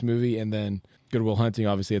movie, and then Good Will Hunting,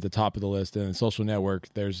 obviously at the top of the list, and then Social Network.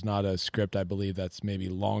 There's not a script, I believe, that's maybe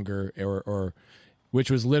longer or which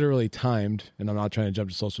was literally timed. And I'm not trying to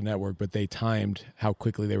jump to Social Network, but they timed how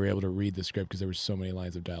quickly they were able to read the script because there were so many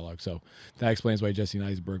lines of dialogue. So that explains why Jesse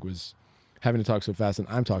Eisenberg was having to talk so fast, and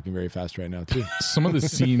I'm talking very fast right now too. Some of the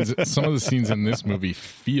scenes in this movie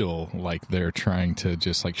feel like they're trying to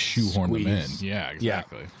just like shoehorn them in. Squeeze. Yeah,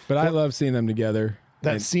 exactly. But I love seeing them together.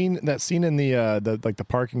 That scene in the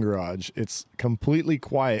parking garage, it's completely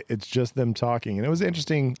quiet. It's just them talking. And it was an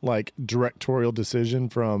interesting like directorial decision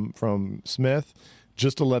from Smith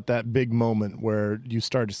just to let that big moment where you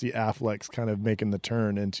start to see Affleck's kind of making the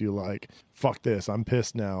turn into like, fuck this, I'm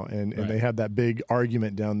pissed now. And they have that big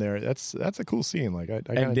argument down there. That's a cool scene. Like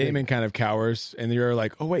and Damon kind of cowers, and you're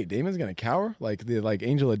like, oh wait, Damon's gonna cower? Like the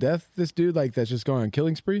Angel of Death, this dude like that's just going on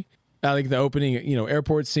killing spree. I like the opening,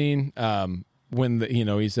 airport scene. When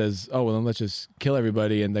he says, "Oh well, then let's just kill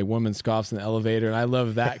everybody," and the woman scoffs in the elevator, and I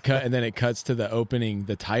love that cut. And then it cuts to the opening,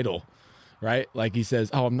 the title, right? Like he says,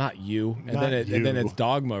 "Oh, I'm not you," and then it's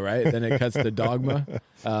Dogma, right? Then it cuts to Dogma.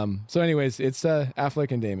 So, anyways, it's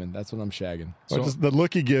Affleck and Damon. That's what I'm shagging. So just the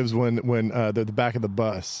look he gives when they're at the back of the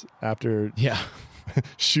bus after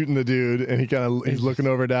shooting the dude, and he's looking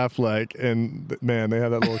over at Affleck, and man, they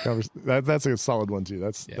have that little conversation. That's a solid one too.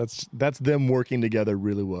 That's them working together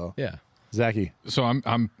really well. Yeah. Zachy. So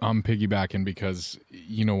I'm piggybacking because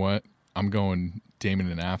you know what? I'm going Damon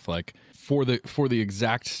and Affleck for the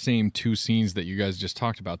exact same two scenes that you guys just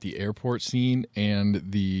talked about, the airport scene and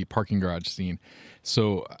the parking garage scene.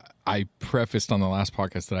 So I prefaced on the last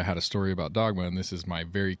podcast that I had a story about Dogma, and this is my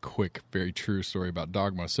very quick, very true story about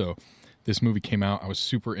Dogma. So this movie came out. I was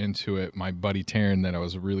super into it. My buddy Taryn, that I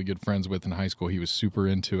was really good friends with in high school, he was super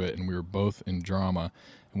into it, and we were both in drama,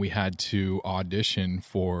 and we had to audition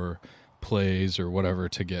for plays or whatever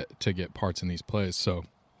to get parts in these plays. So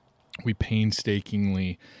we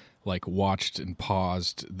painstakingly like watched and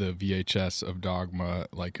paused the VHS of Dogma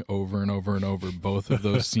like over and over and over, both of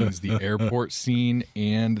those scenes, the airport scene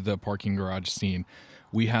and the parking garage scene.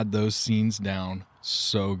 We had those scenes down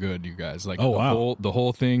so good, you guys. Like the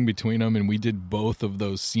whole thing between them, and we did both of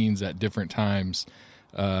those scenes at different times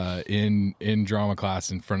in drama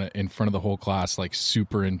class in front of the whole class, like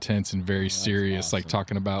super intense and very serious, awesome. Like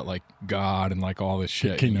talking about like God and like all this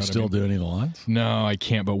shit. Can you still do any of the lines? No, I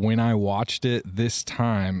can't. But when I watched it this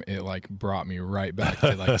time, it like brought me right back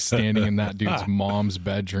to like standing in that dude's mom's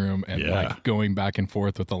bedroom and like going back and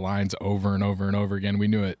forth with the lines over and over and over again. We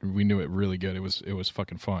knew it really good. It was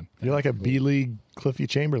fucking fun. You're like a B-League Cliffy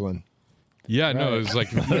Chamberlain. Yeah, no, it was like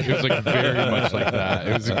very much like that.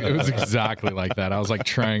 It was exactly like that. I was like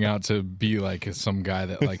trying out to be like some guy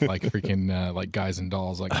that like freaking like Guys and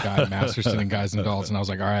Dolls, like Guy Masterson in Guys and Dolls, and I was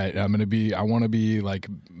like, all right, I want to be like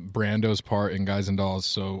Brando's part in Guys and Dolls,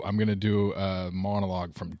 so I'm gonna do a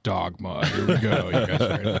monologue from Dogma. Here we go, you guys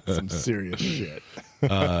ready? Some serious shit,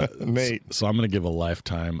 mate. So I'm gonna give a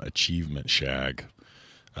lifetime achievement shag.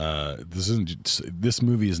 This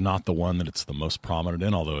movie is not the one that it's the most prominent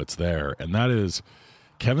in, although it's there, and that is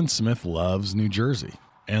Kevin Smith loves New Jersey.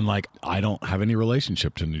 And like, I don't have any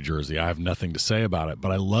relationship to New Jersey. I have nothing to say about it,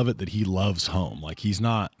 but I love it that he loves home. Like, he's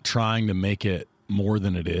not trying to make it more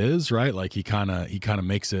than it is, right? Like he kind of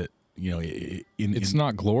makes it, it's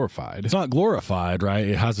not glorified. It's not glorified, right?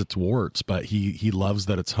 It has its warts, but he loves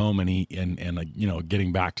that it's home, and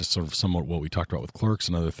getting back to sort of somewhat what we talked about with Clerks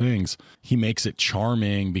and other things, he makes it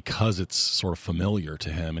charming because it's sort of familiar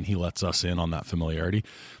to him, and he lets us in on that familiarity.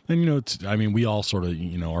 And we all sort of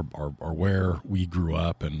are where we grew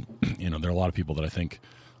up, and there are a lot of people that I think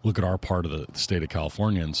look at our part of the state of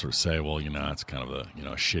California and sort of say, well, it's kind of a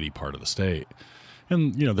shitty part of the state.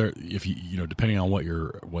 And there, if depending on what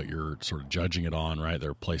you're sort of judging it on, right?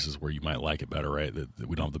 There are places where you might like it better, right? That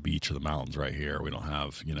we don't have the beach or the mountains right here. We don't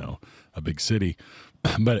have a big city,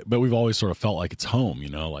 but we've always sort of felt like it's home.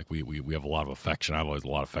 Like we have a lot of affection. I've always a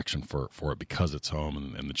lot of affection for it because it's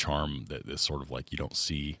home, and the charm that is sort of like you don't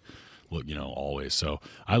see. Always. So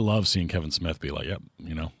I love seeing Kevin Smith be like, yep,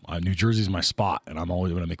 New Jersey's my spot, and I'm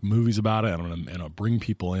always going to make movies about it, and I'm going to bring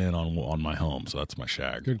people in on my home. So that's my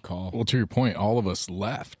shag. Good call. Well, to your point, all of us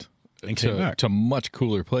left to much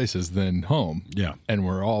cooler places than home. Yeah. And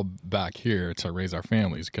we're all back here to raise our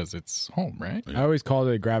families because it's home, right? I always called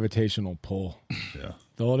it a gravitational pull. Yeah.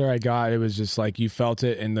 The older I got, it was just like you felt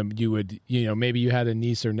it, and you would, maybe you had a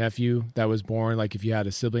niece or nephew that was born, like if you had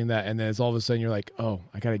a sibling that, and then it's all of a sudden you're like, oh,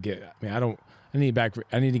 I need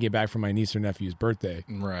to get back from my niece or nephew's birthday.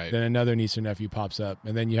 Right. Then another niece or nephew pops up,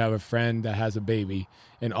 and then you have a friend that has a baby,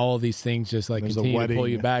 and all of these things just like There's a continue to pull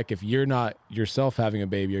wedding. you back. If you're not yourself having a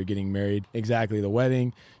baby or getting married, exactly, the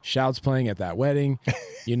wedding, shouts playing at that wedding,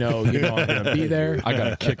 you know I'm going to be there. I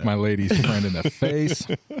gotta kick my lady's friend in the face.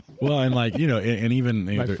 Well, and like, you know, and even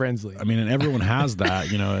My friends league. I mean, and everyone has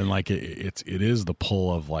that, you know, and like it is the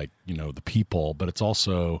pull of like, you know, the people, but it's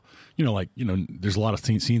also, you know, like, you know, there's a lot of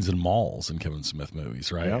scenes in malls in Kevin Smith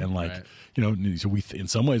movies, right? Yeah. And like, Right. you know, so in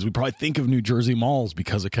some ways we probably think of New Jersey malls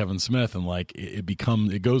because of Kevin Smith, and like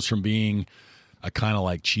it goes from being a kind of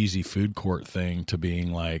like cheesy food court thing to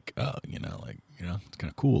being like, you know, it's kind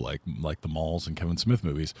of cool, like the malls in Kevin Smith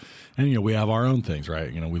movies. And, you know, we have our own things,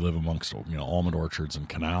 right? You know, we live amongst, you know, almond orchards and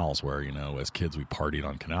canals where, you know, as kids we partied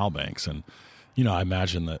on canal banks. And, you know, I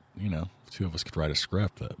imagine that, you know, the two of us could write a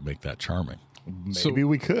script that make that charming. Maybe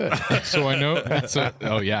we could. So I know.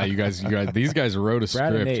 Oh yeah, you guys. These guys wrote a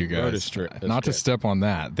Brad and script. Nate You guys wrote a script. Not to step on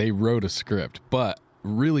that. They wrote a script. But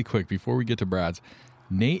really quick before we get to Brad's,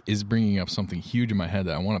 Nate is bringing up something huge in my head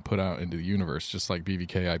that I want to put out into the universe, just like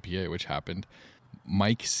BVK IPA, which happened.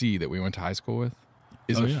 Mike C, that we went to high school with,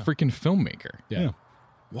 is a yeah. freaking filmmaker. Yeah.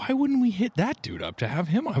 Why wouldn't we hit that dude up to have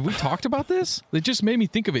him? Have we talked about this? It just made me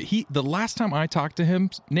think of it. The last time I talked to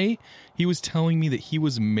him, Nate, he was telling me that he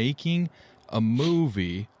was making a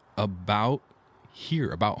movie about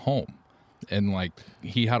home. And like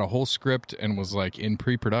he had a whole script and was like in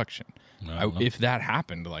pre-production. If that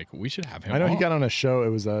happened, like we should have him. I know he on. got on a show. It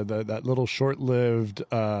was that little short-lived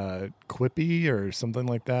Quippy or something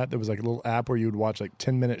like that. There was like a little app where you would watch like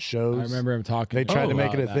 10-minute shows. I remember him talking. They tried to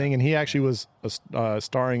make it a about thing, and he actually was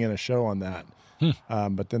starring in a show on that.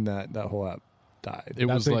 But then that whole app died. It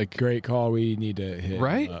That's was a like great call. We need to hit him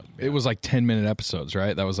right. up. It was like 10-minute episodes,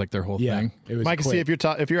 right? That was like their whole thing. It was Mike, quick. see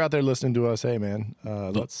if you're out there listening to us, hey man,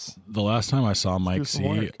 let's. The last time I saw Mike do some C,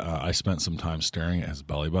 work. I spent some time staring at his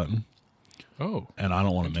belly button. Oh, And I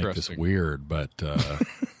don't want to make this Interesting. weird, but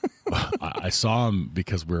I saw him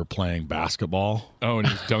because we were playing basketball, oh, and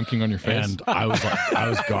he's dunking on your face. and I was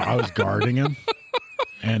like, I was guarding him,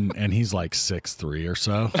 and he's like 6'3" or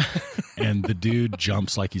so, and the dude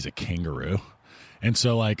jumps like he's a kangaroo. And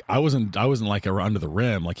so, like, I wasn't like under the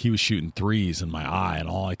rim. Like, he was shooting threes in my eye, and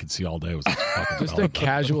all I could see all day was his fucking just belly a button.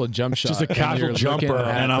 casual jump shot. Just a and casual you're jumper, looking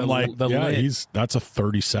at and I'm the- like, the yeah, lint. that's a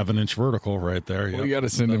 37-inch vertical right there. we Yep. got to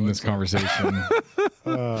send him this conversation.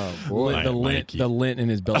 Boy, the lint, Mikey. the lint in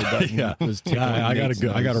his belly button Yeah, was tickling I got Nate's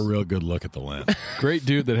I got a nose. real good look at the lint. Great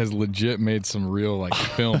dude that has legit made some real like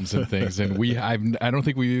films and things, and I don't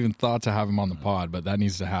think we've even thought to have him on the pod, but that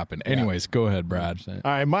needs to happen. Anyways, go ahead, Brad. All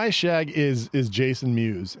right, my shag is Jason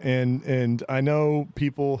Mewes, and I know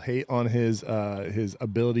people hate on his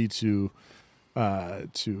ability to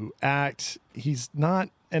act. He's not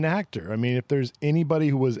an actor. I mean, if there's anybody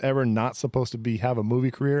who was ever not supposed to have a movie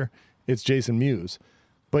career, it's Jason Mewes.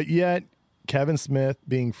 But yet, Kevin Smith,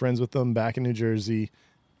 being friends with him back in New Jersey,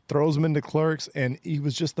 throws him into Clerks, and he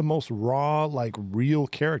was just the most raw, like real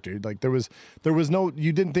character. Like there was no,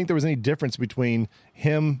 you didn't think there was any difference between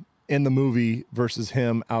him in the movie versus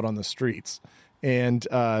him out on the streets. And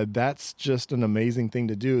that's just an amazing thing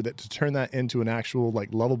to do, that to turn that into an actual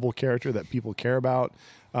like lovable character that people care about.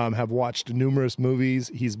 Have watched numerous movies.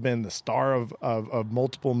 He's been the star of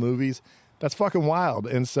multiple movies. That's fucking wild.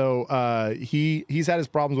 And so he's had his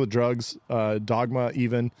problems with drugs, Dogma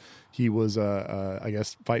even. He was, I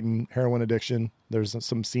guess, fighting heroin addiction. There's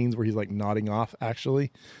some scenes where he's like nodding off,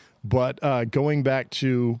 actually. But going back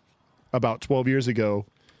to about 12 years ago,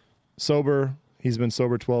 sober. He's been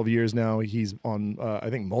sober 12 years now. He's on, I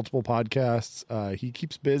think, multiple podcasts. He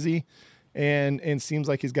keeps busy. And seems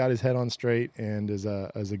like he's got his head on straight and is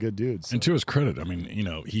a good dude. So. And to his credit, I mean, you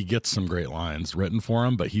know, he gets some great lines written for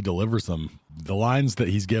him, but he delivers them. The lines that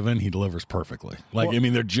he's given, he delivers perfectly. Like, Well- I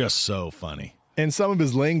mean, they're just so funny. And some of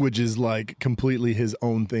his language is like completely his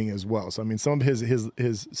own thing as well. So I mean, some of his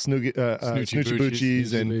snoochie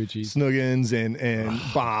boochies and Snoochie-boochies. snuggins and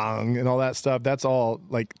bong and all that stuff. That's all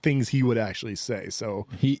like things he would actually say. So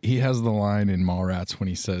He has the line in Mallrats when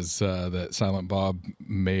he says that Silent Bob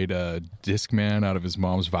made a Discman out of his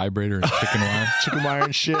mom's vibrator and chicken wire. chicken wire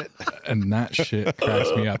and shit. And that shit cracks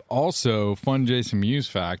me up. Also, fun Jason Mewes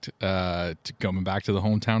fact, coming back to the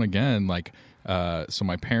hometown again, like, so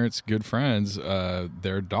my parents' good friends,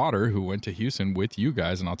 their daughter who went to Houston with you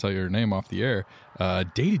guys, and I'll tell you her name off the air,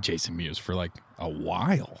 dated Jason Mewes for like a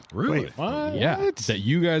while. Really? Wait, what? Yeah, that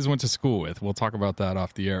you guys went to school with. We'll talk about that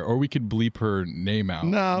off the air, or we could bleep her name out.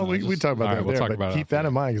 No, we talk about all that. right, we'll there, talk but about it keep off the that in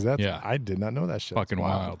air. mind because that's Yeah. I did not know that shit. Fucking It's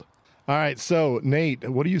wild. All right, so Nate,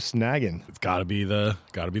 what are you snagging? It's got to be the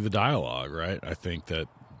dialogue, right? I think that,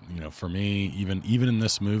 you know, for me, even in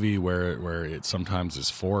this movie where it sometimes is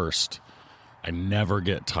forced, I never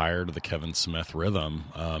get tired of the Kevin Smith rhythm,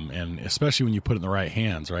 and especially when you put it in the right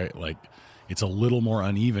hands, right? Like, it's a little more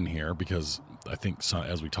uneven here because I think,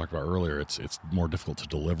 as we talked about earlier, it's more difficult to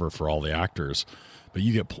deliver for all the actors. But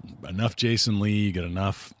you get enough Jason Lee, you get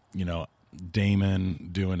enough, Damon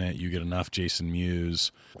doing it, you get enough Jason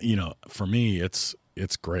Mewes. For me, it's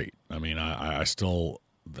great. I mean, I still,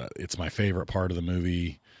 it's my favorite part of the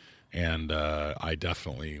movie. And I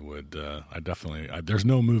definitely would. There's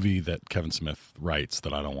no movie that Kevin Smith writes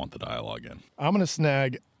that I don't want the dialogue in. I'm gonna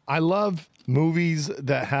snag. I love movies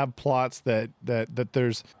that have plots that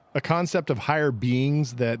there's a concept of higher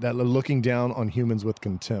beings that are looking down on humans with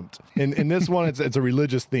contempt. In this one, it's a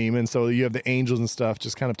religious theme, and so you have the angels and stuff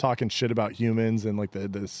just kind of talking shit about humans and like the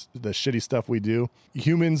shitty stuff we do.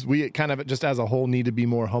 Humans, we kind of just as a whole need to be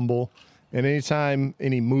more humble. And anytime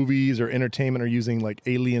any movies or entertainment are using like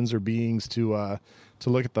aliens or beings to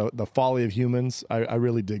look at the folly of humans, I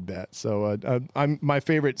really dig that. So my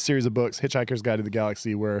favorite series of books, Hitchhiker's Guide to the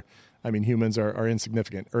Galaxy, where humans are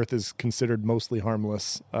insignificant. Earth is considered mostly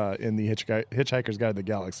harmless in the Hitchhiker's Guide to the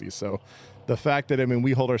Galaxy. So the fact that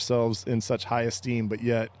we hold ourselves in such high esteem, but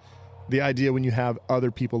yet the idea when you have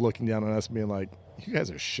other people looking down on us being like, you guys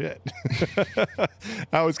are shit.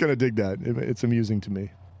 I was gonna dig that. It's amusing to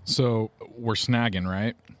me. So we're snagging,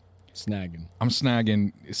 right? Snagging. I'm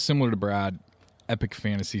snagging. Similar to Brad, epic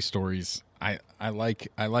fantasy stories. I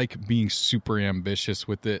like being super ambitious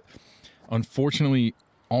with it. Unfortunately,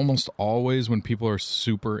 almost always when people are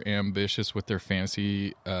super ambitious with their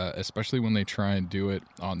fantasy, especially when they try and do it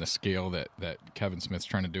on the scale that Kevin Smith's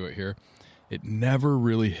trying to do it here, it never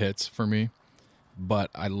really hits for me. But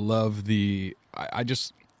I love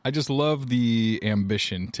I just love the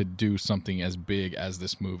ambition to do something as big as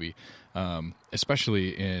this movie,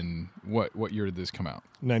 especially in what year did this come out?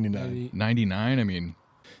 99. 99.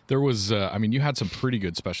 There was, you had some pretty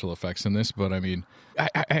good special effects in this, but I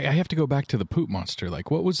have to go back to the poop monster.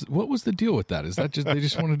 Like, what was the deal with that? Is that just they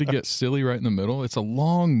just wanted to get silly right in the middle? It's a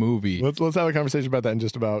long movie. Let's have a conversation about that in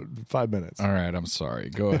just about 5 minutes. All right, I'm sorry.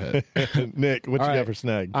 Go ahead, Nick. What you got for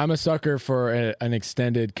snag? I'm a sucker for an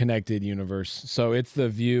extended connected universe. So it's the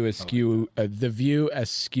View Askew,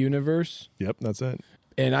 universe. Yep, that's it.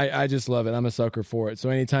 And I just love it. I'm a sucker for it. So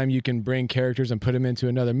anytime you can bring characters and put them into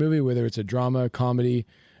another movie, whether it's a drama, comedy,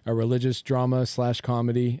 a religious drama /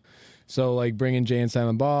 comedy. So like bringing Jay and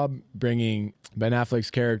Silent Bob, bringing Ben Affleck's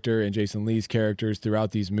character and Jason Lee's characters throughout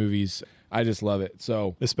these movies. I just love it.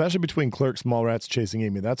 So especially between Clerks, Mallrats, Chasing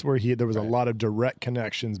Amy. That's where there was a lot of direct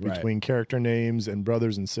connections between character names and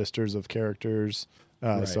brothers and sisters of characters.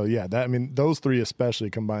 So yeah, those three especially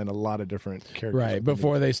combine a lot of different characters. Right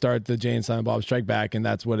before they start the Jay and Silent Bob Strike Back, and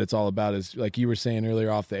that's what it's all about. Is like you were saying earlier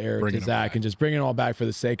off the air to Zach, and just bringing it all back for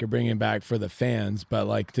the sake of bringing it back for the fans, but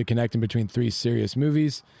like to connect in between three serious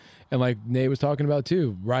movies, and like Nate was talking about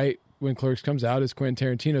too. Right when Clerks comes out is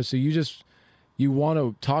Quentin Tarantino, so you want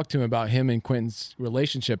to talk to him about him and Quentin's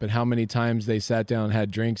relationship and how many times they sat down and had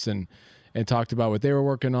drinks and talked about what they were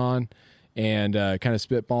working on. And kind of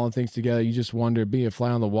spitballing things together. You just wonder, be a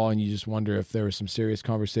fly on the wall, and you just wonder if there were some serious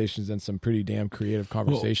conversations and some pretty damn creative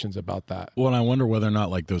conversations about that. Well, and I wonder whether or not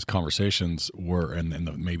like those conversations were,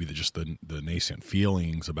 and maybe just the nascent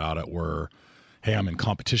feelings about it were, hey, I'm in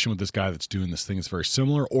competition with this guy that's doing this thing that's very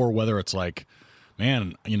similar, or whether it's like,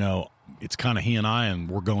 man, it's kind of he and I, and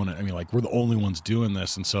we're going. We're the only ones doing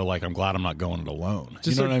this, and so like I'm glad I'm not going it alone.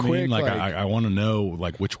 Just you know what I mean? Like quick, I want to know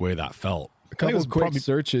like which way that felt. A couple of quick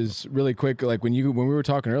searches, really quick. Like when we were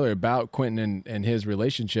talking earlier about Quentin and his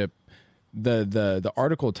relationship, the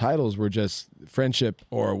article titles were just friendship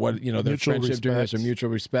or what their friendship during this or mutual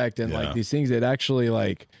respect, and like these things that actually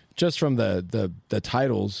like just from the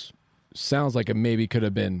titles sounds like it maybe could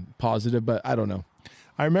have been positive, but I don't know.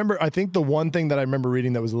 I think the one thing that I remember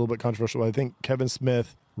reading that was a little bit controversial, I think Kevin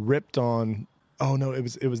Smith ripped on. Oh no,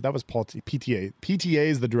 that was Paul PTA. PTA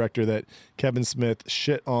is the director that Kevin Smith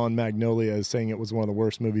shit on Magnolia as saying it was one of the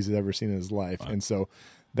worst movies he's ever seen in his life. And so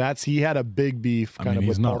he had a big beef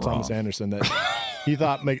with Paul Thomas Anderson that he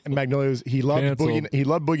thought Magnolia was, he loved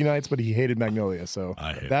Boogie Nights, but he hated Magnolia. So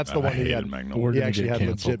that's the one he had. Magnolia. He actually had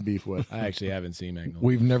legit beef with. I actually haven't seen Magnolia.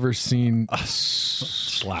 We've never seen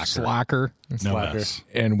Slacker.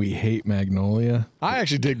 And we hate Magnolia. I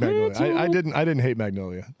actually dig Magnolia. I didn't hate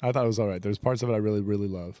Magnolia. I thought it was all right. There's parts of it I really, really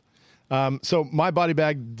love. So my body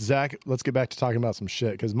bag, Zach, let's get back to talking about some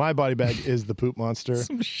shit, because my body bag is the poop monster.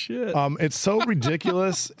 Some shit. It's so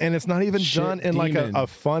ridiculous, and it's not even done in like a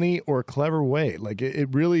funny or clever way. Like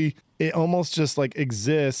it almost just like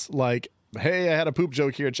exists like, hey, I had a poop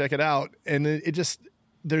joke here, check it out. And it just,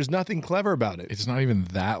 there's nothing clever about it. It's not even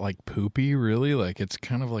that like poopy, really. Like it's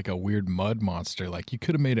kind of like a weird mud monster. Like you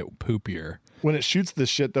could have made it poopier. When it shoots this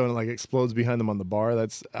shit though and it like explodes behind them on the bar,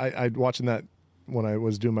 that's I watching that when I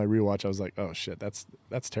was doing my rewatch, I was like, oh shit, that's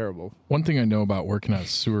terrible. One thing I know about working at a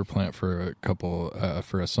sewer plant for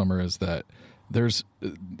a summer is that there's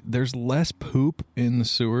less poop in the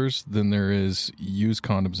sewers than there is used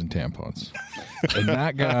condoms and tampons. And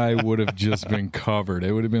that guy would have just been covered.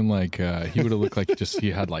 It would have been like he would have looked like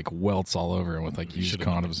he had like welts all over him with like used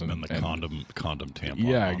condoms and the condom tampon.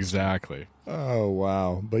 Yeah, monster. exactly. Oh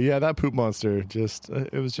wow. But yeah, that poop monster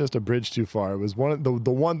it was just a bridge too far. It was one of the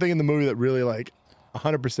one thing in the movie that really like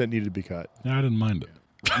 100% needed to be cut. Yeah, I didn't mind it.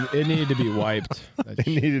 It needed to be wiped. It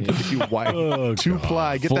needed to be wiped. Oh, two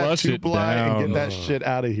ply. Get Flush that it 2-ply and down. get that shit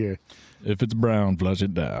out of here. If it's brown, flush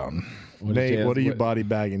it down. Nate, what are you body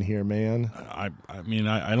bagging here, man? I mean,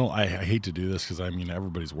 I hate to do this because I mean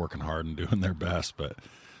everybody's working hard and doing their best, but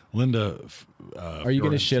Linda, are you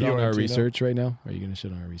going to shit on our Fiorentino? research right now? Are you going to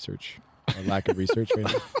shit on our research? Our lack of research right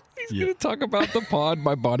now? He's gonna talk about the pod.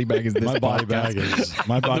 My body bag is this. my body bag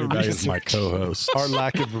podcast. is my co-host. Our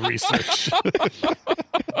lack of research.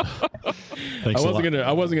 Thanks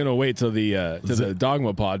I wasn't gonna wait till the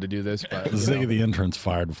Dogma pod to do this, but Zig of the intern's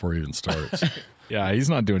fired before he even starts. Yeah, he's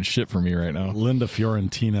not doing shit for me right now. Linda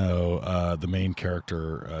Fiorentino, the main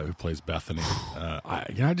character who plays Bethany. I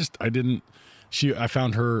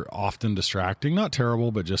found her often distracting. Not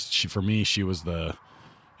terrible, but just she was the.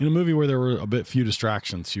 In a movie where there were a bit few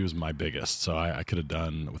distractions, she was my biggest. So I could have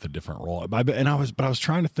done with a different role. But I was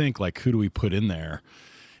trying to think like who do we put in there,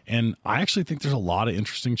 and I actually think there's a lot of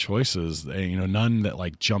interesting choices. None that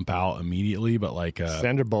like jump out immediately, but like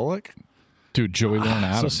Sandra Bullock? Dude, Joey Lauren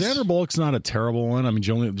Adams. So Sandra Bullock's not a terrible one. I mean,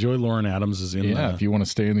 Joey Lauren Adams is in. Yeah, if you want to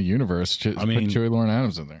stay in the universe, put Joey Lauren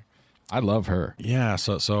Adams in there. I love her. Yeah,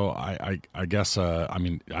 so I guess I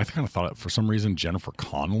mean I kind of thought for some reason Jennifer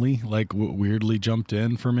Connelly like weirdly jumped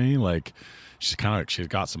in for me. Like she's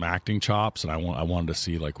got some acting chops, and I wanted to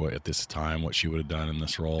see like what at this time what she would have done in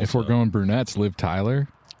this role. If we're going brunettes, Liv Tyler.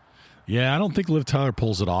 Yeah, I don't think Liv Tyler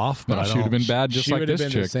pulls it off, but she would have been bad just like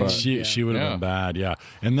this chick. But she would have been bad, yeah.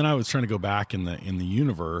 And then I was trying to go back in the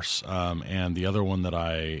universe, and the other one that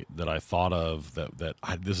I thought of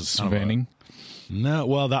this is kind of Svenning. No,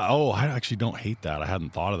 well, I actually don't hate that. I hadn't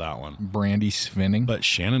thought of that one. Brandy Svenning. But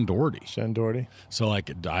Shannon Doherty. Shannon Doherty. So like,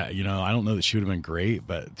 I don't know that she would have been great,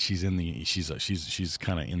 but she's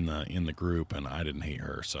kind of in the group, and I didn't hate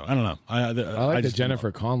her. So I don't know. I like the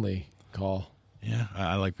Jennifer Connelly call. Yeah,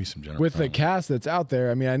 I like me some Jennifer With Connelly. the cast that's out there.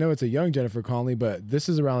 I mean, I know it's a young Jennifer Connelly, but this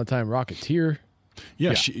is around the time Rocketeer.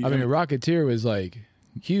 Yeah, Rocketeer was like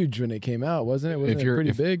huge when it came out, wasn't it? Wasn't it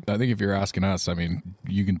pretty big? I think if you're asking us, I mean,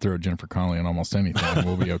 you can throw Jennifer Connelly on almost anything, and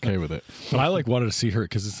we'll be okay with it. But I wanted to see her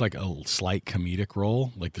because it's like a slight comedic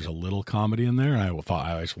role. Like there's a little comedy in there, and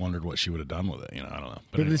I just wondered what she would have done with it. I don't know.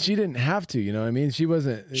 But anyway. She didn't have to. You know what I mean? She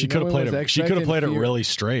wasn't. She could have played it. She could have played it really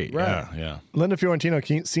straight. Right. Yeah. Linda Fiorentino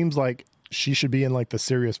seems like she should be in like the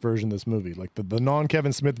serious version of this movie, like the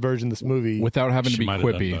non-Kevin Smith version of this movie. Without having to be might have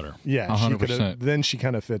done quippy. better. Yeah, 100%. Then she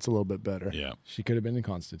kind of fits a little bit better. Yeah. She could have been in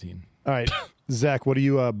Constantine. All right, Zach, what are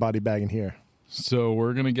you body bagging here? So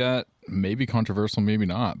we're gonna get maybe controversial, maybe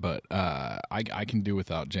not, but I can do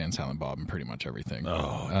without Jay and Silent Bob and pretty much everything.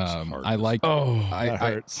 Oh, it's hard. I like. That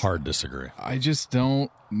hurts. Hard disagree. I just don't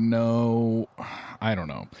know. I don't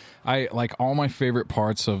know. I like all my favorite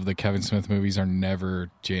parts of the Kevin Smith movies are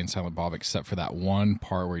never Jay and Silent Bob, except for that one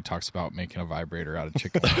part where he talks about making a vibrator out of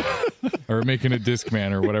chicken or making a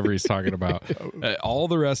Discman or whatever he's talking about. All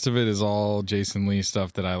the rest of it is all Jason Lee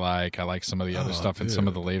stuff that I like. I like some of the other stuff and some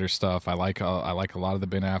of the later stuff. I like a lot of the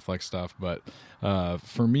Ben Affleck stuff, but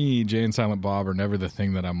for me, Jay and Silent Bob are never the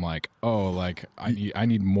thing that I'm like, oh, like I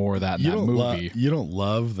need more of that in that movie. You don't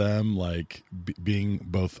love them like being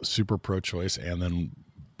both super pro-choice and then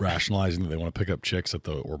rationalizing that they want to pick up chicks at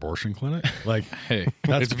the abortion clinic. Like, hey,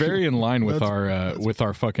 it's very in line with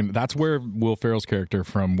our fucking. That's where Will Ferrell's character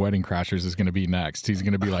from Wedding Crashers is going to be next. He's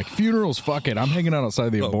going to be like, funerals, fuck it. I'm hanging out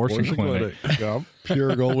outside the abortion clinic. Yeah.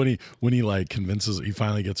 Pure gold. When he like convinces, he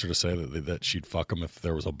finally gets her to say that she'd fuck him if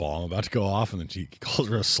there was a bomb about to go off, and then he calls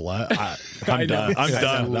her a slut. I'm done. I'm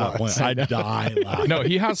done at that point. I die laughing. No,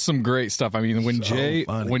 he has some great stuff. I mean, when Jay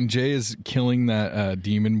is killing that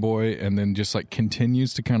demon boy, and then just like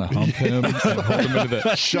continues to kind of hump him and hold him into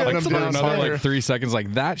the Shoving him for down another higher. like 3 seconds,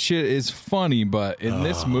 like that shit is funny. But in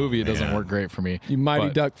this movie, it doesn't work great for me. You mighty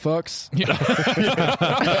But- duck fucks.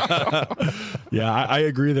 Yeah, I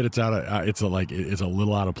agree that it's it's a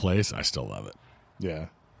little out of place. I still love it. Yeah,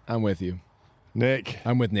 I'm with you. Nick,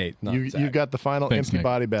 I'm with Nate. Not you Zach. got the final Thanks, empty Nick.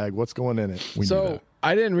 body bag. What's going in it? We knew So that.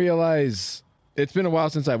 I didn't realize it's been a while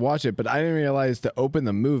since I've watched it, but I didn't realize to open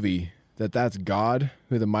the movie that's God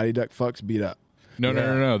who the Mighty Duck fucks beat up.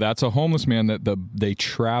 No. That's a homeless man that they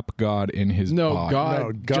trap God in his body.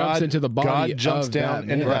 God jumps into the body. God jumps of down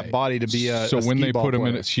that into man. that body to be a So when they skee-ball put him in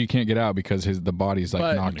player. it, she can't get out because the body's like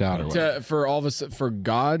But knocked out or whatever. for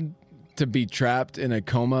God to be trapped in a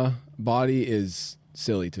coma body is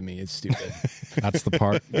silly to me. It's stupid. That's the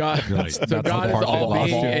part. God, Right. so That's God the is part all that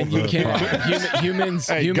being, lost and you the can't. Humans,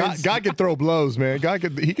 Hey, humans, God can throw blows, man.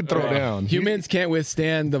 He can throw down. humans can't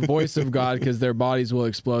withstand the voice of God because their bodies will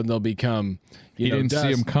explode and they'll become. He didn't see dust,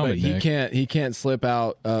 him coming, but Nick. He can't slip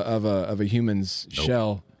out of a human's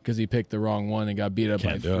shell because he picked the wrong one and got beat up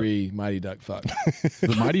by Can't do it. 3 Mighty Duck fucks.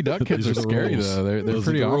 The Mighty Duck kids are These are the scary rules. though. They're Those are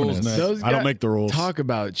pretty the rules, ominous. Nick. Those I don't guys- make the rules. Talk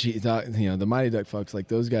about the Mighty Duck fucks. Like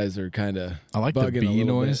those guys are kind of. I like the bee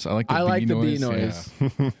noise. I like the bee noise.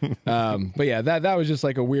 But yeah, that was just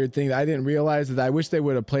like a weird thing that I didn't realize that I wish they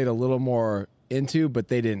would have played a little more into, but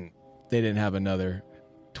they didn't. They didn't have another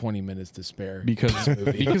 20 minutes to spare because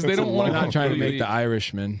they don't We're want not trying to make the completely-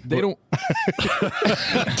 Irishman. They don't.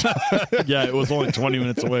 Yeah, it was only 20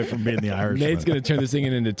 minutes away from being the Irishman. Nate's gonna turn this thing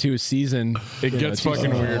into 2 season. It gets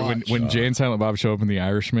fucking weird when Jay and Silent Bob show up in The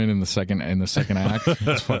Irishman in the second act.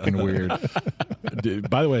 It's fucking weird. Dude,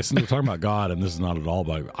 by the way, since we're talking about God, and this is not at all,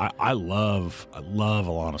 but I love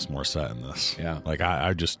Alanis Morissette in this. Yeah. like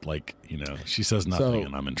I just like she says nothing So,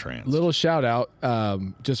 and I'm entranced. Little shout out.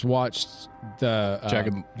 Just watched the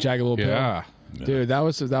Jagged Little Pill. Yeah. Dude, that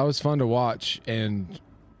was fun to watch, and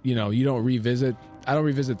you don't revisit. I don't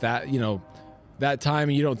revisit that that time,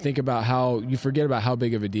 and you don't think about you forget about how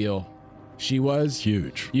big of a deal she was.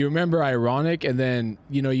 Huge. You remember ironic, and then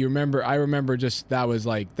I remember just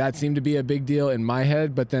that seemed to be a big deal in my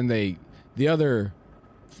head, but then the other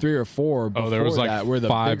 3 or 4 before there was like that were the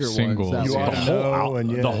 5 bigger singles. ones. You That ought was- to The whole, know,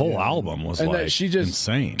 and the whole yeah. album was and like that she just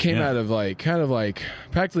insane. came Yeah. out of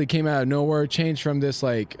practically came out of nowhere, changed from this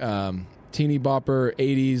teeny bopper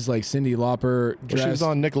 80s like Cyndi Lauper dress. She was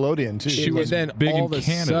on Nickelodeon too. She was and then big all in of a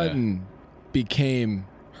Canada. sudden became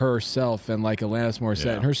herself and like Alanis Morissette.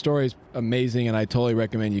 Yeah. And her story is amazing, and I totally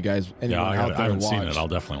recommend you guys anyone Yeah, out I there haven't watch. seen it. I'll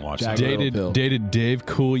definitely watch Jagged it. Little Pill. Dated Dave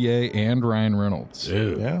Coulier and Ryan Reynolds.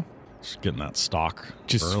 Dude, Yeah. she's getting that stock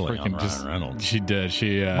Just early on freaking Ryan just Reynolds. She did.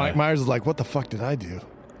 She Mike Myers is like, what the fuck did I do?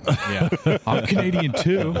 yeah. I'm Canadian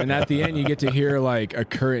too. And at the end, you get to hear like a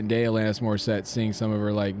current day Alanis Morissette sing some of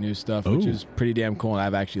her like new stuff, which Ooh. is pretty damn cool. And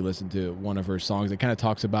I've actually listened to one of her songs. It kind of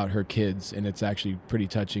talks about her kids, and it's actually pretty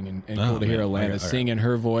touching and Oh, cool to hear man. Alanis Okay, sing in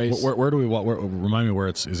her voice. Where do we? Remind me where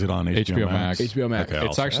it's. Is it on HBO, HBO Max. HBO Max. Okay,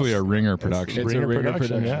 It's I'll- actually a Ringer production. It's a Ringer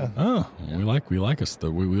production. Yeah. Oh, we like us.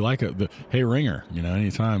 We like it. Hey, Ringer.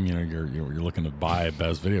 Anytime you're looking to buy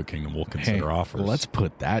Bev's Video Kingdom, we'll consider offers. Let's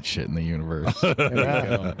put that shit in the universe.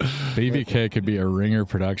 BVK could be a Ringer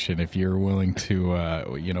production if you're willing to.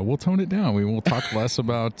 We'll tone it down. We will talk less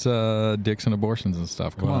about dicks and abortions and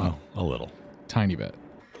stuff. Come on, a little. tiny bit.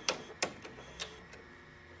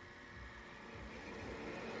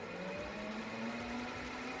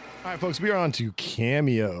 All right, folks, we are on to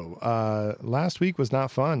Cameo. Last week was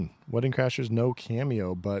not fun. Wedding Crashers, no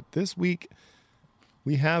Cameo. But this week,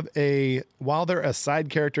 we have while they're a side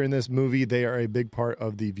character in this movie, they are a big part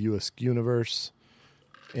of the View Askew universe.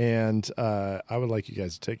 And I would like you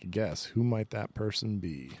guys to take a guess. Who might that person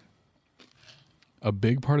be? A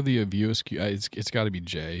big part of the View Askew. It's got to be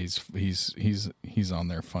Jay. He's on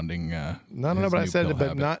there funding. No, his but I new said pill it, but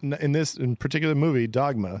habit. not in this in particular movie,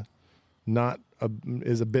 Dogma,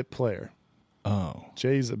 is a bit player. Oh,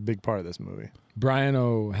 Jay's a big part of this movie. Brian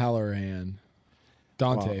O'Halloran,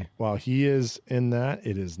 Dante. While he is in that,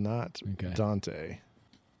 it is not Okay. Dante.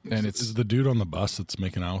 and Is the dude on the bus that's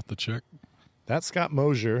making out with the chick? That's Scott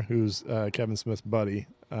Mosier, who's Kevin Smith's buddy,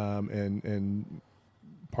 and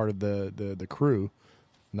part of the crew.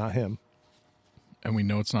 Not him. and we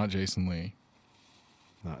know it's not Jason Lee.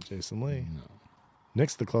 Not Jason Lee. No.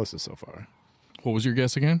 Nick's the closest so far. What was your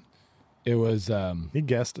guess again? It was He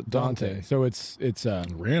guessed Dante. Dante. So it's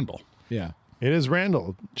Randall. yeah. It is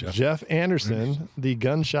Randall. Jeff Jeff Anderson, the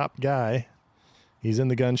gun shop guy. He's in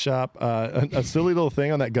the gun shop. A silly little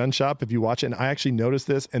thing on that gun shop, if you watch it, and I actually noticed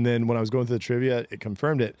this, and then when I was going through the trivia, it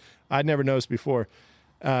confirmed it. I'd never noticed before.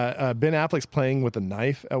 Ben Affleck's playing with a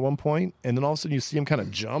knife at one point, and then all of a sudden you see him kind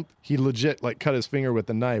of jump. He legit cut his finger with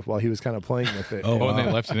the knife while he was kind of playing with it. Oh, and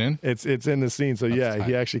they left it in. It's in the scene. So yeah, tight.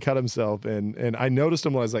 he actually cut himself, and I noticed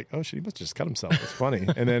him when I was like, oh shit, he must just cut himself. It's funny.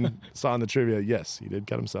 And then saw in the trivia, yes, he did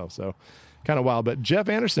cut himself. So kind of wild. But Jeff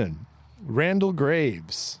Anderson, Randall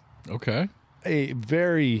Graves, Okay. a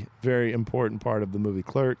very, very important part of the movie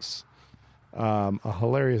Clerks. A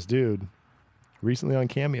hilarious dude. recently on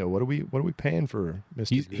Cameo. What are we paying for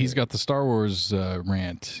Mr. He's got the Star Wars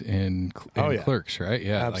rant in Clerks, right?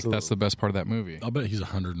 Yeah, Absolutely. like that's the best part of that movie. I'll bet he's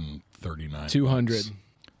 139. 200.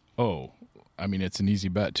 Oh, I mean, it's an easy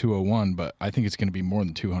bet, 201, but I think it's going to be more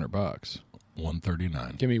than $200.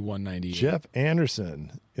 139. Give me 198. Jeff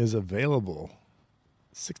Anderson is available.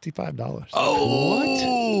 $65. Oh, what?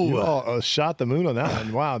 You all shot the moon on that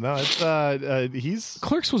one. Wow. No, it's he's.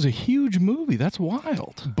 Clerks was a huge movie. That's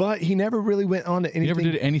wild. But he never really went on to anything. never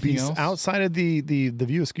did anything else? outside of the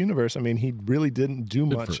View Askewniverse. I mean, he really didn't do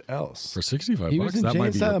much else. For $65, He was in that Jay might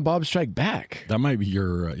and be Silent Bob Strike Back. that might be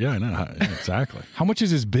your yeah, no, yeah, exactly. How much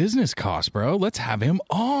is his business cost, bro? Let's have him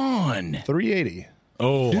on. $380.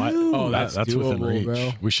 Oh, that's that's within doable, reach. bro.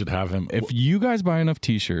 We should have him. If you guys buy enough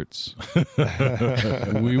T-shirts,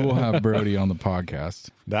 we will have Brody on the podcast.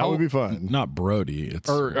 That would be fun. Not Brody, it's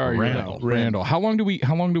Or Randall. Randall. How long do we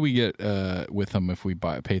get with him if we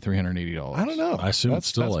pay $380? I don't know. I assume it's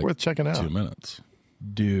still that's like worth checking out. 2 minutes.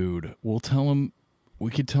 Dude, we'll tell him. We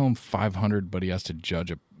could tell him 500, but he has to judge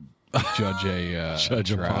a Judge a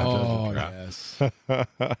draft. Oh, Crap. yes. I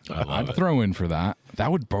love I'd it. throw in for that.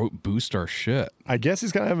 That would boost our shit. I guess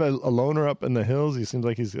he's kind of a loner up in the hills. He seems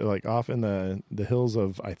like he's like off in the hills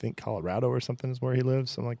of, I think, Colorado or something is where he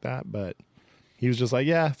lives, something like that. But he was just like,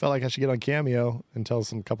 yeah, felt like I should get on Cameo and tell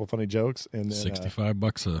some couple funny jokes. And then,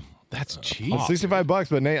 $65 a. That's cheap. it's $65,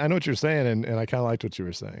 but Nate, I know what you're saying, and I kind of liked what you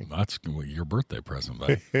were saying. That's your birthday present,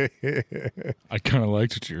 buddy. I kind of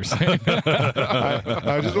liked what you were saying.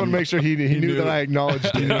 I just want to make sure he knew that I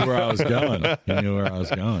acknowledged He it. knew where I was going. He knew where I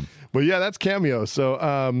was going. But yeah, that's Cameo. So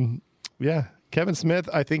yeah, Kevin Smith,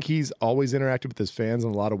 I think he's always interacted with his fans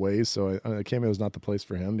in a lot of ways. So Cameo is not the place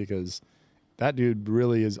for him because that dude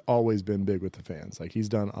really has always been big with the fans. Like he's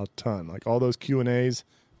done a ton. Like all those Q&As,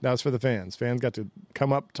 that was for the fans. Fans got to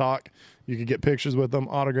come up, talk. You could get pictures with them,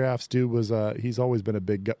 autographs. Dude was he's always been a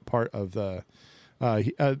big part of the. I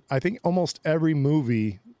think almost every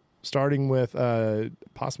movie, starting with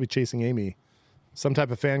possibly Chasing Amy, some type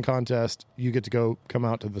of fan contest, you get to come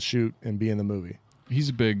out to the shoot and be in the movie. He's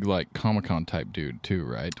a big like Comic-Con type dude too,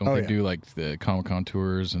 right? Don't Oh, they yeah. do like the Comic-Con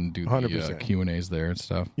tours and do the 100%. Q&As there and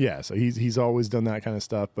stuff? Yeah, so he's always done that kind of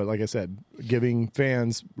stuff. But like I said, giving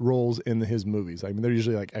fans roles in his movies. I mean, they're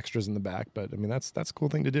usually like extras in the back, but I mean that's a cool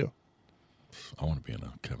thing to do. I want to be in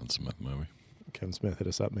a Kevin Smith movie. Kevin Smith, hit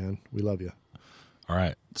us up, man. We love you. All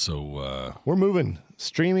right, so We're moving.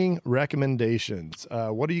 Streaming recommendations.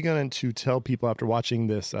 What are you going to tell people after watching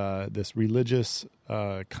this this religious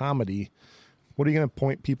comedy? What are you going to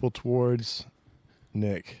point people towards,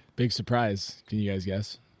 Nick? Big surprise. Can you guys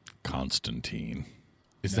guess? Constantine.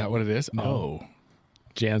 Is that what it is? No. Oh.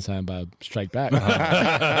 Jay and Silent Bob Strike Back. On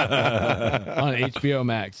HBO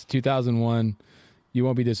Max, 2001. You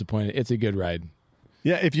won't be disappointed. It's a good ride.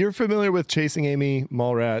 Yeah, if you're familiar with Chasing Amy,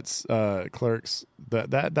 Mallrats, Clerks,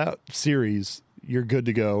 that series, you're good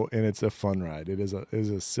to go, and it's a fun ride. It is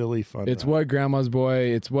a silly fun. It's ride. what Grandma's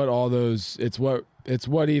Boy. It's what all those. It's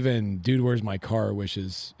what even Dude, Where's My Car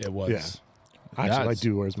wishes it was. Yeah. I actually like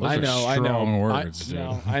Dude, Where's My I Car? know. strong words, dude.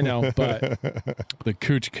 I know, but The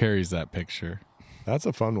Cooch carries that picture. That's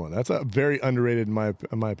a fun one. That's a very underrated, in my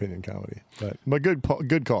opinion, comedy. But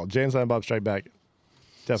good call. Jay and Silent Bob Strike Back.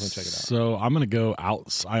 Definitely check it out. So I'm going to go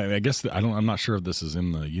outside. I guess I'm not sure if this is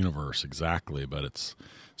in the universe exactly, but it's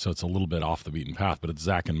a little bit off the beaten path. But it's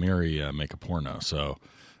Zach and Miri Make a Porno. So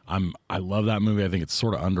I love that movie. I think it's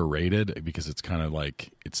sort of underrated because it's kind of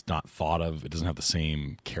like it's not thought of. It doesn't have the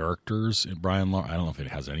same characters in Brian Law. I don't know if it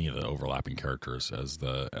has any of the overlapping characters as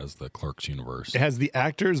the Clerks universe. It has the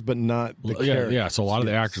actors, but not the characters. Yeah. So a lot of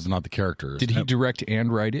the actors, but not the characters. Did he direct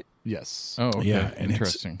and write it? Yes. Oh, okay. Yeah, and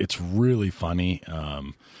Interesting. It's really funny. I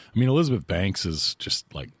mean, Elizabeth Banks is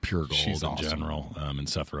just like pure gold She's in awesome. general, and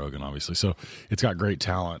Seth Rogen, obviously. So it's got great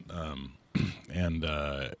talent, and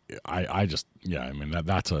I just I mean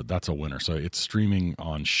that's a winner. So it's streaming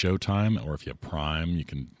on Showtime, or if you have Prime, you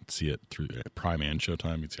can see it through Prime and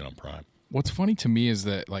Showtime. You can see it on Prime. What's funny to me is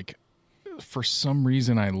that like for some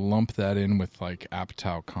reason I lump that in with like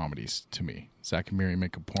Apatow comedies to me. Zach and Miri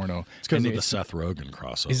Make a Porno. It's because And of the Seth Rogen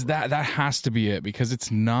crossover. Is that has to be it because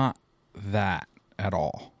it's not that at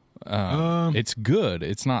all. It's good.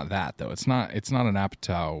 It's not that though. It's not an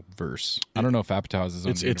Apatow verse. I don't know if Apatow is his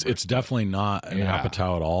own. It's definitely not an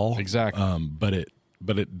Apatow at all. Exactly. But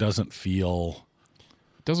it doesn't feel.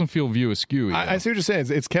 doesn't feel View Askew. I see what you're saying.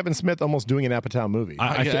 It's Kevin Smith almost doing an Apatow movie.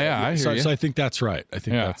 I hear so, you. so I think that's right. I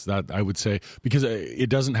think that's that. I would say because it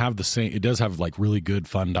doesn't have the same. It does have like really good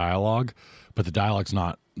fun dialogue, but the dialogue's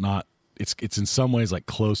not. It's in some ways like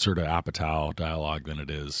closer to Apatow dialogue than it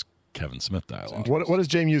is Kevin Smith dialogue. What does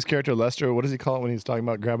Jamie Hughes' character Lester? What does he call it when he's talking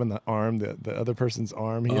about grabbing the arm, the other person's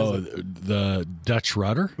arm? He has the Dutch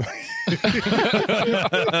rudder.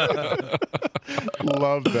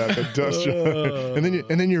 Love that, the Dutch.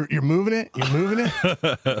 And then you're moving it. You're moving it.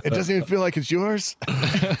 It doesn't even feel like it's yours.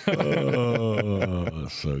 Oh,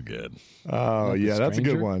 so good. Oh yeah, that's a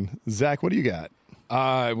good one. Zach, what do you got?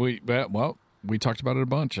 We talked about it a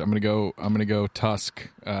bunch. I'm gonna go Tusk.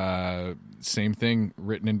 Same thing,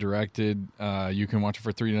 written and directed. You can watch it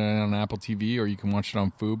for $3.99 on Apple TV, or you can watch it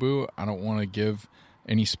on Fubo. I don't want to give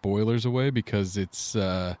any spoilers away because it's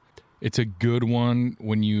a good one.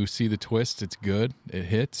 When you see the twist, it's good. It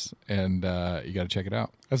hits, and you got to check it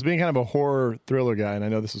out. As being kind of a horror thriller guy, and I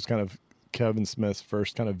know this was kind of Kevin Smith's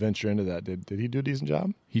first kind of venture into that. Did he do a decent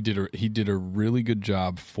job? He did a really good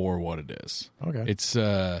job for what it is. Okay, it's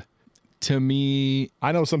to me,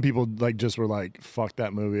 I know some people just were like, "Fuck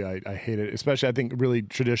that movie! I hate it." Especially, I think really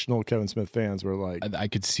traditional Kevin Smith fans were like, I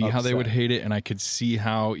could see how they would hate it, and I could see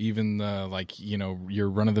how even the your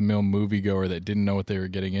run of the mill moviegoer that didn't know what they were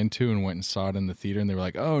getting into and went and saw it in the theater, and they were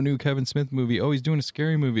like, "Oh, new Kevin Smith movie! Oh, he's doing a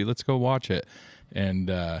scary movie. Let's go watch it." And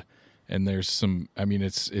there's some. I mean,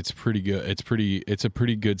 it's pretty good. It's a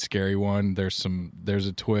pretty good scary one. There's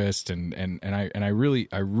a twist, and I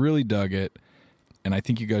really dug it. And I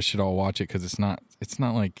think you guys should all watch it because it's not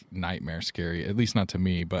like nightmare scary, at least not to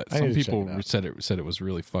me. But some people said it was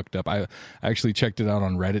really fucked up. I actually checked it out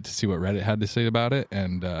on Reddit to see what Reddit had to say about it,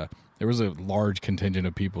 and there was a large contingent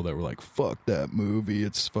of people that were like, "Fuck that movie!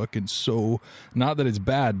 It's fucking so not that it's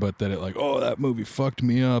bad, but that it that movie fucked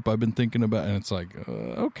me up. I've been thinking about," and it's like,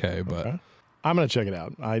 okay, but I'm gonna check it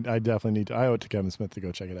out. I definitely need to. I owe it to Kevin Smith to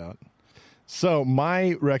go check it out. So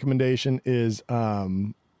my recommendation is.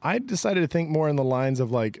 I decided to think more in the lines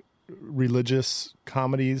of religious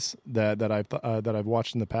comedies that I've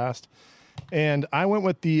watched in the past, and I went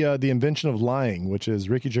with the Invention of Lying, which is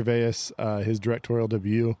Ricky Gervais, his directorial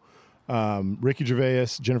debut. Ricky Gervais,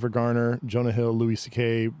 Jennifer Garner, Jonah Hill, Louis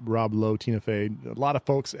C.K., Rob Lowe, Tina Fey, a lot of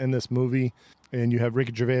folks in this movie, and you have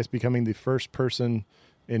Ricky Gervais becoming the first person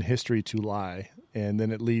in history to lie, and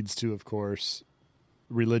then it leads to, of course,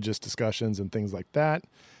 religious discussions and things like that.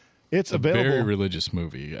 It's available. Very religious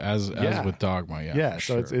movie, as with Dogma. Yeah.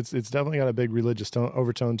 So sure. it's definitely got a big religious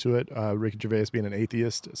overtone to it. Ricky Gervais being an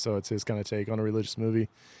atheist, so it's his kind of take on a religious movie,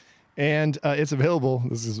 and it's available.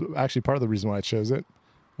 This is actually part of the reason why I chose it.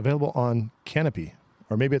 Available on Canopy,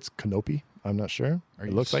 or maybe it's Canopy. I'm not sure.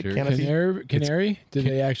 It looks like Canopy. Canary? Did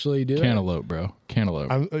they actually do Cantaloupe, bro? Cantaloupe.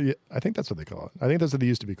 I think that's what they call it. I think that's what they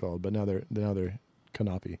used to be called, but now they're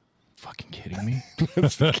Canopy. Fucking kidding me?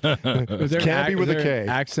 Was there Canopy with a K.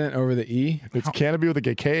 Accent over the E? It's Canopy with a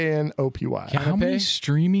K, K-N-O-P-Y. How many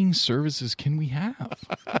streaming services can we have?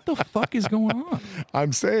 What the fuck is going on?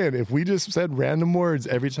 I'm saying if we just said random words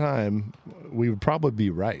every time, we would probably be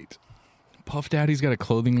right. Puff Daddy's got a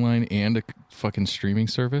clothing line and a fucking streaming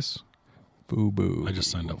service. Boo boo. I just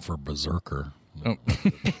signed up for Berserker. Oh.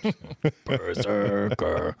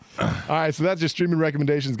 Berserker. All right, so that's your streaming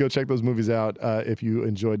recommendations. Go check those movies out if you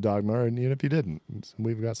enjoyed Dogma, and even if you didn't.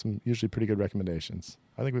 We've got some usually pretty good recommendations.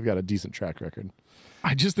 I think we've got a decent track record.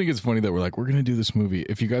 I just think it's funny that we're going to do this movie.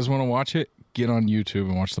 If you guys want to watch it, get on YouTube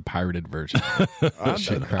and watch the pirated version.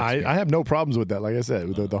 I have no problems with that. Like I said,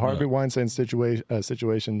 with the Harvey Weinstein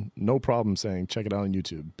situation, no problem saying check it out on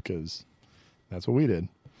YouTube because that's what we did.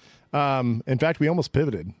 In fact, we almost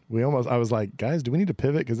pivoted. I was like, guys, do we need to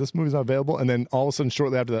pivot because this movie's not available? And then all of a sudden,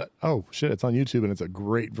 shortly after that, oh shit, it's on YouTube and it's a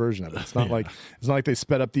great version of it. It's not like they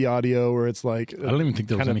sped up the audio or it's like I don't even think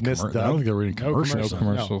there was any commercials. I don't think there were any commercials. No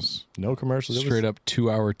commercials. No commercials. Straight up 2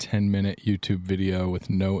 hour, 10-minute YouTube video with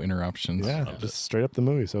no interruptions. Yeah, just straight up the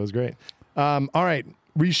movie. So it was great. All right.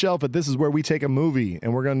 Reshelf it. This is where we take a movie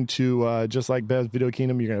and we're going to, just like Bev's Video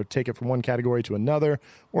Kingdom, you're going to take it from one category to another,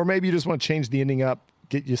 or maybe you just want to change the ending up,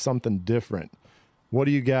 get you something different. What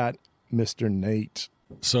do you got, Mr. Nate?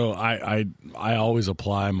 So I always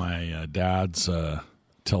apply my dad's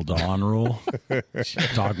till dawn rule.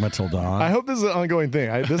 Dogma till dawn. I hope this is an ongoing thing.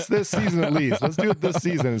 This season at least. Let's do it this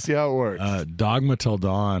season and see how it works. Dogma till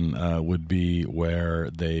dawn would be where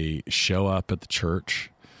they show up at the church.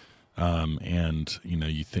 And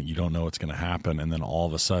you don't know what's going to happen, and then all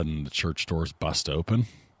of a sudden the church doors bust open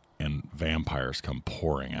and vampires come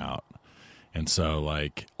pouring out. And so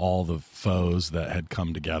all the foes that had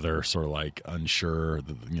come together sort of unsure,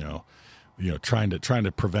 trying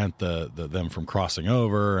to prevent them from crossing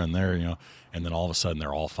over, and and then all of a sudden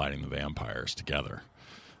they're all fighting the vampires together.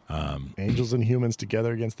 Angels and humans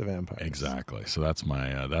together against the vampires. Exactly. So that's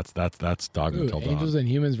my that's Dogma till dawn. Angels and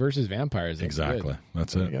humans versus vampires. That's exactly. good.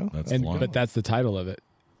 That's it. Go. That's the one. But that's the title of it.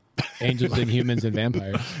 Angels and humans and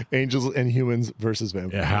vampires. Angels and humans versus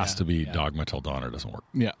vampires. It has to be Dogma Till Dawn or it doesn't work.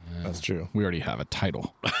 Yeah, That's true. we already have a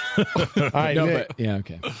title. All right, No, Nick. but yeah,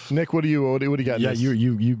 okay. Nick, what do you got? in Yeah, this?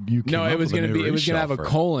 you. No, it was gonna be. It was gonna have a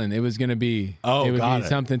colon. It was gonna be. Oh, it would got be it.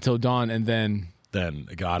 something till dawn, and then Then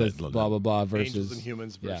got it. blah blah blah versus Angels and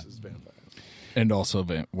humans versus vampires. And also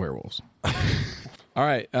werewolves. All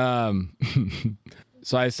right.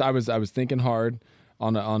 So I was thinking hard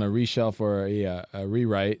on a reshelf or a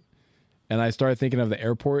rewrite, and I started thinking of the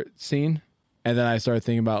airport scene, and then I started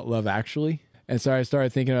thinking about Love Actually, and so I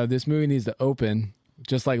started thinking of this movie needs to open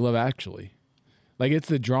just like Love Actually, like it's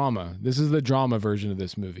the drama. This is the drama version of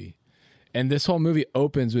this movie, and this whole movie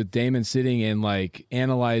opens with Damon sitting and like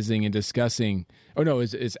analyzing and discussing. Oh no,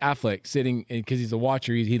 it's Affleck sitting because he's a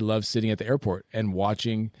watcher. He loves sitting at the airport and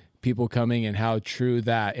watching people coming and how true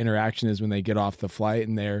that interaction is when they get off the flight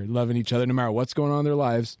and they're loving each other no matter what's going on in their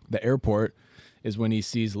lives. The airport is when he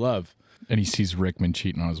sees love. And he sees Rickman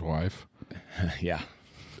cheating on his wife. Yeah.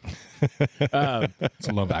 It's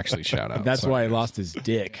a Love Actually shout out. That's Sorry, why he guys. lost his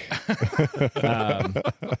dick.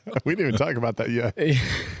 We didn't even talk about that yet.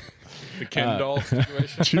 The Ken doll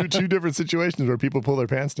situation. two different situations where people pull their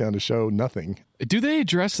pants down to show nothing. Do they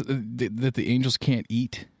address that the angels can't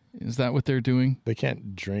eat? Is that what they're doing? They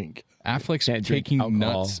can't drink. Affleck's Can't drink taking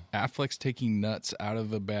alcohol. nuts. Affleck's taking nuts out of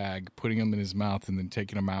the bag, putting them in his mouth, and then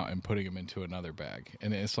taking them out and putting them into another bag.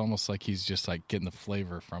 And it's almost like he's just like getting the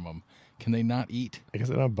flavor from them. Can they not eat? I guess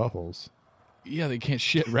they don't have buttholes. Yeah, they can't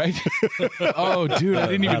shit, right? Oh, dude, I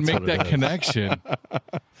didn't even That's make what it that is. connection.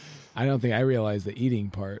 I don't think I realized the eating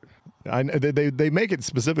part. They make it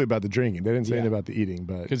specifically about the drinking. They didn't say Yeah. anything about the eating,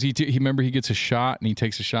 but Because he remember he gets a shot and he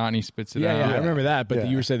takes a shot and he spits it Yeah, out. yeah, I remember that. But Yeah.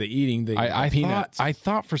 you were saying the eating, the I peanuts.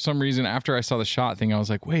 thought for some reason after I saw the shot thing, I was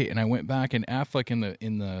like, wait, and I went back and Affleck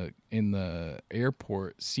in the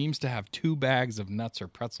airport seems to have 2 bags of nuts or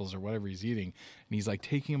pretzels or whatever he's eating, and he's like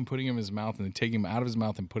taking them, putting them in his mouth, and then taking them out of his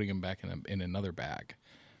mouth and putting them back in another bag,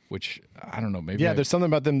 which I don't know, maybe yeah, there's something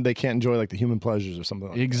about them they can't enjoy, like the human pleasures or something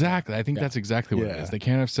like that. exactly. I think that's exactly what it Yeah. is. They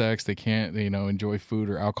can't have sex, they can't enjoy food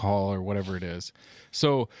or alcohol or whatever it is.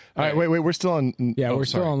 So All right, wait, we're still on. yeah, we're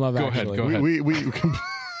still sorry. on Love Go ahead, Actually. go ahead. We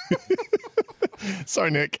Sorry,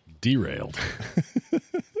 Nick. Derailed.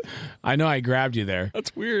 I know I grabbed you there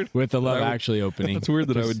That's weird. with the Love That would- Actually opening. That's weird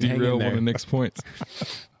that I would Just hang in derail there. one of Nick's points.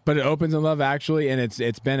 But it opens in Love Actually, and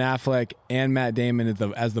it's Ben Affleck and Matt Damon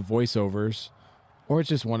as the voiceovers, or it's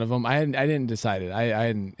just one of them. I didn't decide it. I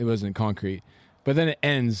hadn't. It wasn't concrete. But then it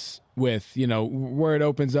ends with where it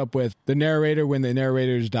opens up with the narrator when the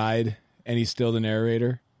narrator's died, and he's still the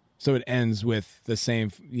narrator. So it ends with the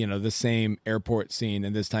same airport scene,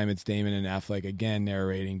 and this time it's Damon and Affleck again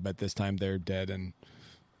narrating, but this time they're dead and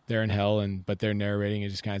they're in hell, but they're narrating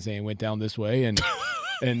and just kind of saying went down this way and.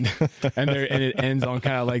 And it ends on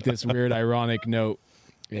kind of like this weird ironic note,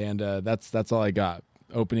 and that's all I got.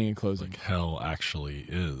 Opening and closing. Hell actually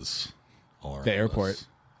is all around The airport.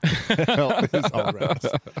 us. Hell is all around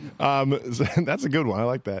us. So that's a good one. I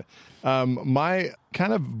like that. My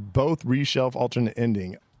kind of both reshelf alternate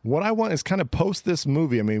ending. What I want is kind of post this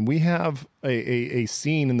movie. I mean, we have a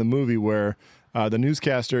scene in the movie where the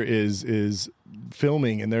newscaster is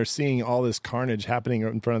filming and they're seeing all this carnage happening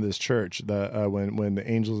in front of this church. When the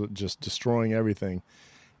angels are just destroying everything,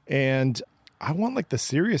 and I want like the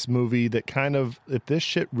serious movie that kind of, if this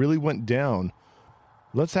shit really went down,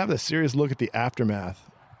 let's have a serious look at the aftermath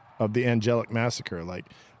of the angelic massacre. Like,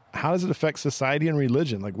 how does it affect society and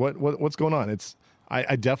religion? Like, what's going on?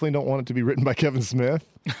 I definitely don't want it to be written by Kevin Smith.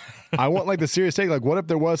 I want like the serious take. Like, what if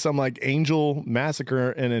there was some like angel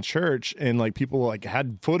massacre in a church and like people like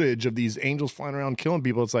had footage of these angels flying around killing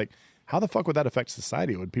people? It's like, how the fuck would that affect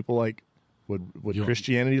society? Would people like, would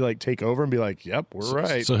Christianity like take over and be like, yep, we're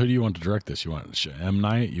right? So who do you want to direct this? You want M.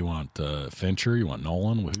 Night? You want Fincher? You want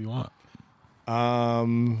Nolan? Who do you want?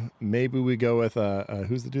 Maybe we go with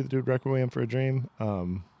who's the dude that did Requiem for a Dream?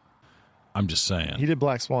 I'm just saying. He did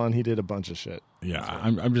Black Swan. He did a bunch of shit. Yeah,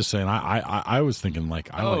 I'm just saying. I was thinking like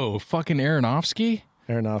Fucking Aronofsky.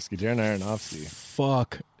 Darren Aronofsky.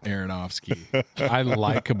 Fuck Aronofsky. I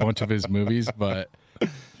like a bunch of his movies, but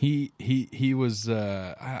he was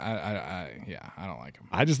I don't like him.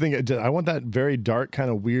 I just think I want that very dark, kind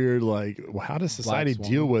of weird. Like, well, how does society Swan.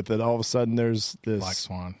 deal with it? All of a sudden, there's this Black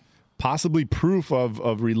Swan. possibly proof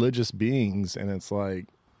of religious beings, and it's like,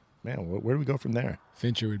 man, where do we go from there?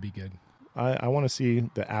 Fincher would be good. I want to see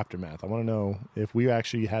the aftermath. I want to know if we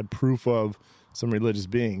actually had proof of some religious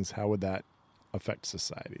beings, how would that affect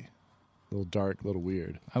society? A little dark, a little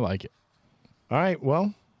weird. I like it. All right,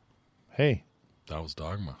 well, hey, that was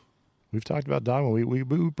Dogma. we've talked about Dogma. We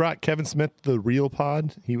brought Kevin Smith to the real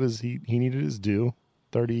pod. He needed his due.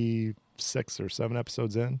 36 or 7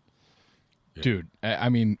 episodes in. Dude, I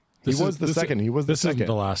mean, He was the second. This isn't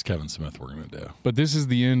the last Kevin Smith we're going to do. but this is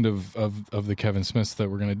the end of the Kevin Smiths that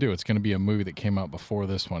we're going to do. It's going to be a movie that came out before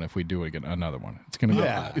this one. If we do again, another one, it's going to be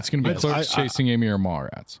it's going to be Clerks, Chasing Amy, or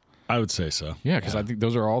Mallrats. I would say so. Yeah, because I think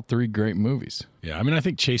those are all 3 great movies. Yeah, I mean, I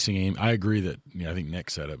think Chasing Amy. I agree that. I think Nick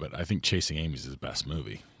said it, but I think Chasing Amy is his best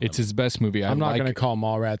movie. It's his best movie. I'm not going to call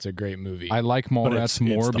Mallrats a great movie. I like Mallrats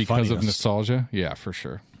more the because of funniest. nostalgia. Yeah, for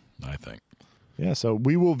sure. I think. Yeah, so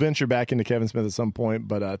we will venture back into Kevin Smith at some point,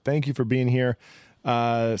 but thank you for being here.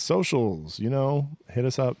 Socials, hit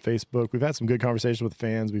us up, Facebook. We've had some good conversations with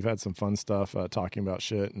fans. We've had some fun stuff talking about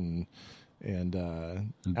shit and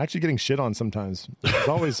actually getting shit on sometimes. It's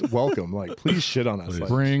always welcome. Like, please shit on us. Like,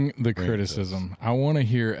 Bring the criticism. I want to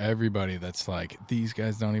hear everybody that's like, these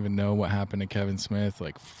guys don't even know what happened to Kevin Smith.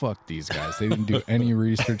 Like, fuck these guys. They didn't do any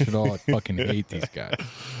research at all. I fucking hate these guys.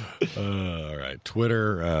 All right.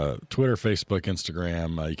 Twitter, Facebook,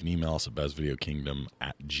 Instagram. You can email us at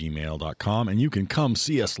bestvideokingdom@gmail.com. And you can come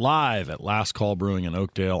see us live at Last Call Brewing in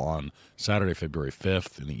Oakdale on Saturday, February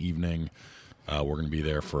 5th in the evening. We're going to be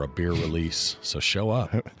there for a beer release, so show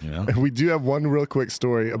up. We do have one real quick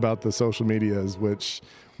story about the social medias, which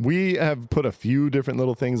we have put a few different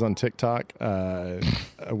little things on TikTok.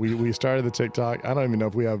 We started the TikTok. I don't even know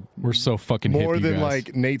if we have We're so fucking more hippie, than guys.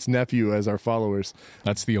 like Nate's nephew as our followers.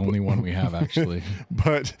 That's the only one we have, actually.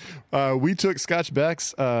 But we took Scotch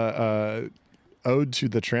Beck's Ode to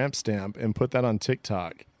the Tramp Stamp and put that on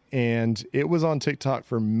TikTok. And it was on TikTok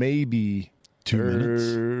for maybe 2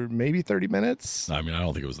 minutes? Maybe 30 minutes. I mean, I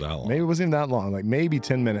don't think it was that long. Maybe it wasn't even that long, like maybe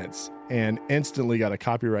 10 minutes, and instantly got a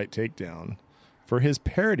copyright takedown for his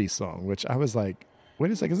parody song, which I was like,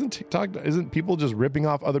 wait a second, isn't people just ripping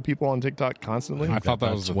off other people on TikTok constantly? I thought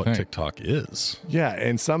that was the what thing. TikTok is. Yeah,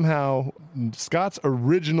 and somehow Scott's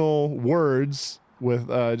original words with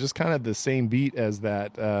just kind of the same beat as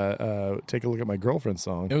that Take a Look at My Girlfriend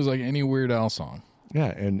song. It was like any Weird Al song. Yeah,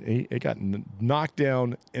 and it got knocked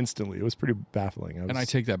down instantly. It was pretty baffling. And I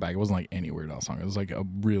take that back. It wasn't like any Weird Al song. It was like a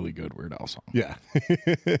really good Weird Al song. Yeah.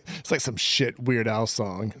 It's like some shit Weird Al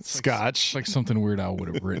song. Scotch. It's like something Weird Al would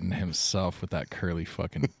have written himself with that curly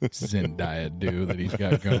fucking Zendaya dude that he's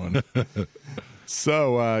got going.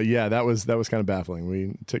 So, yeah, that was kind of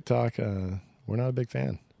baffling. TikTok, we're not a big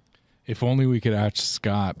fan. If only we could ask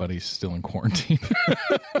Scott, but he's still in quarantine.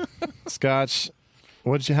 Scotch,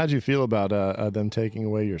 how'd you feel about them taking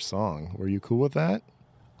away your song? Were you cool with that?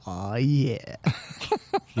 Oh, yeah.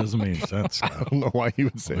 Doesn't make any sense. I don't know why he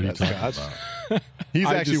would say What are you that, talking Scotch. about? He's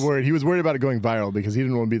actually worried. He was worried about it going viral because he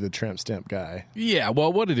didn't want to be the tramp stamp guy. Yeah,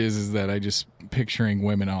 well, what it is that I just picturing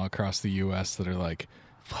women all across the U.S. that are like,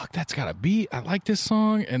 fuck, that's got a beat. I like this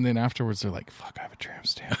song. And then afterwards they're like, fuck, I have a tramp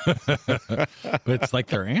stamp. But it's like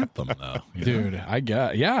their anthem, though. Dude,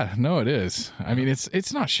 it is. I mean,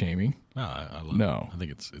 it's not shaming. No, I love No. it. I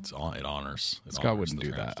think it honors. Scott wouldn't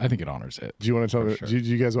do that. I think it honors it. Do you want to tell me? sure. Do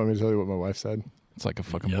you guys want me to tell you what my wife said? It's like a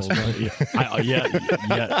fucking Yes, bulldog.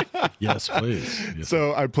 yes, please. Yes.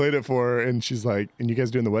 So I played it for her, and she's like, "And you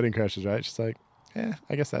guys doing the Wedding Crashers, right?" She's like, "Yeah,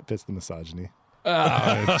 I guess that fits the misogyny."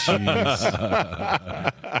 Oh,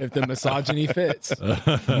 jeez. If the misogyny fits.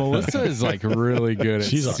 Melissa is like really good at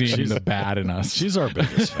She's seeing the bad in us. She's our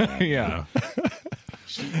biggest fan. Yeah.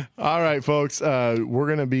 All right, folks, we're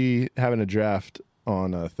gonna be having a draft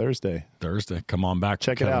on Thursday. Thursday, come on back.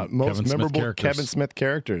 Check it out. Most Kevin Smith memorable characters. Kevin Smith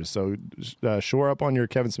characters. So shore up on your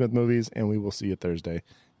Kevin Smith movies, and we will see you Thursday.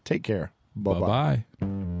 Take care. Bye-bye.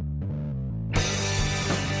 Bye-bye.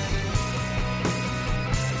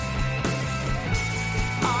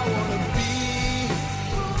 I wanna be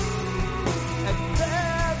at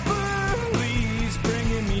Beverly's,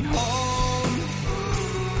 bringing me home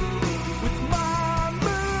with my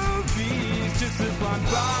movies. Just a blind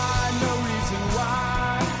by, no reason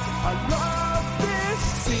why. I love this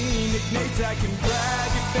scene. Nick Nate, I can brag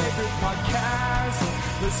your favorite podcast.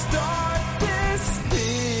 Let's start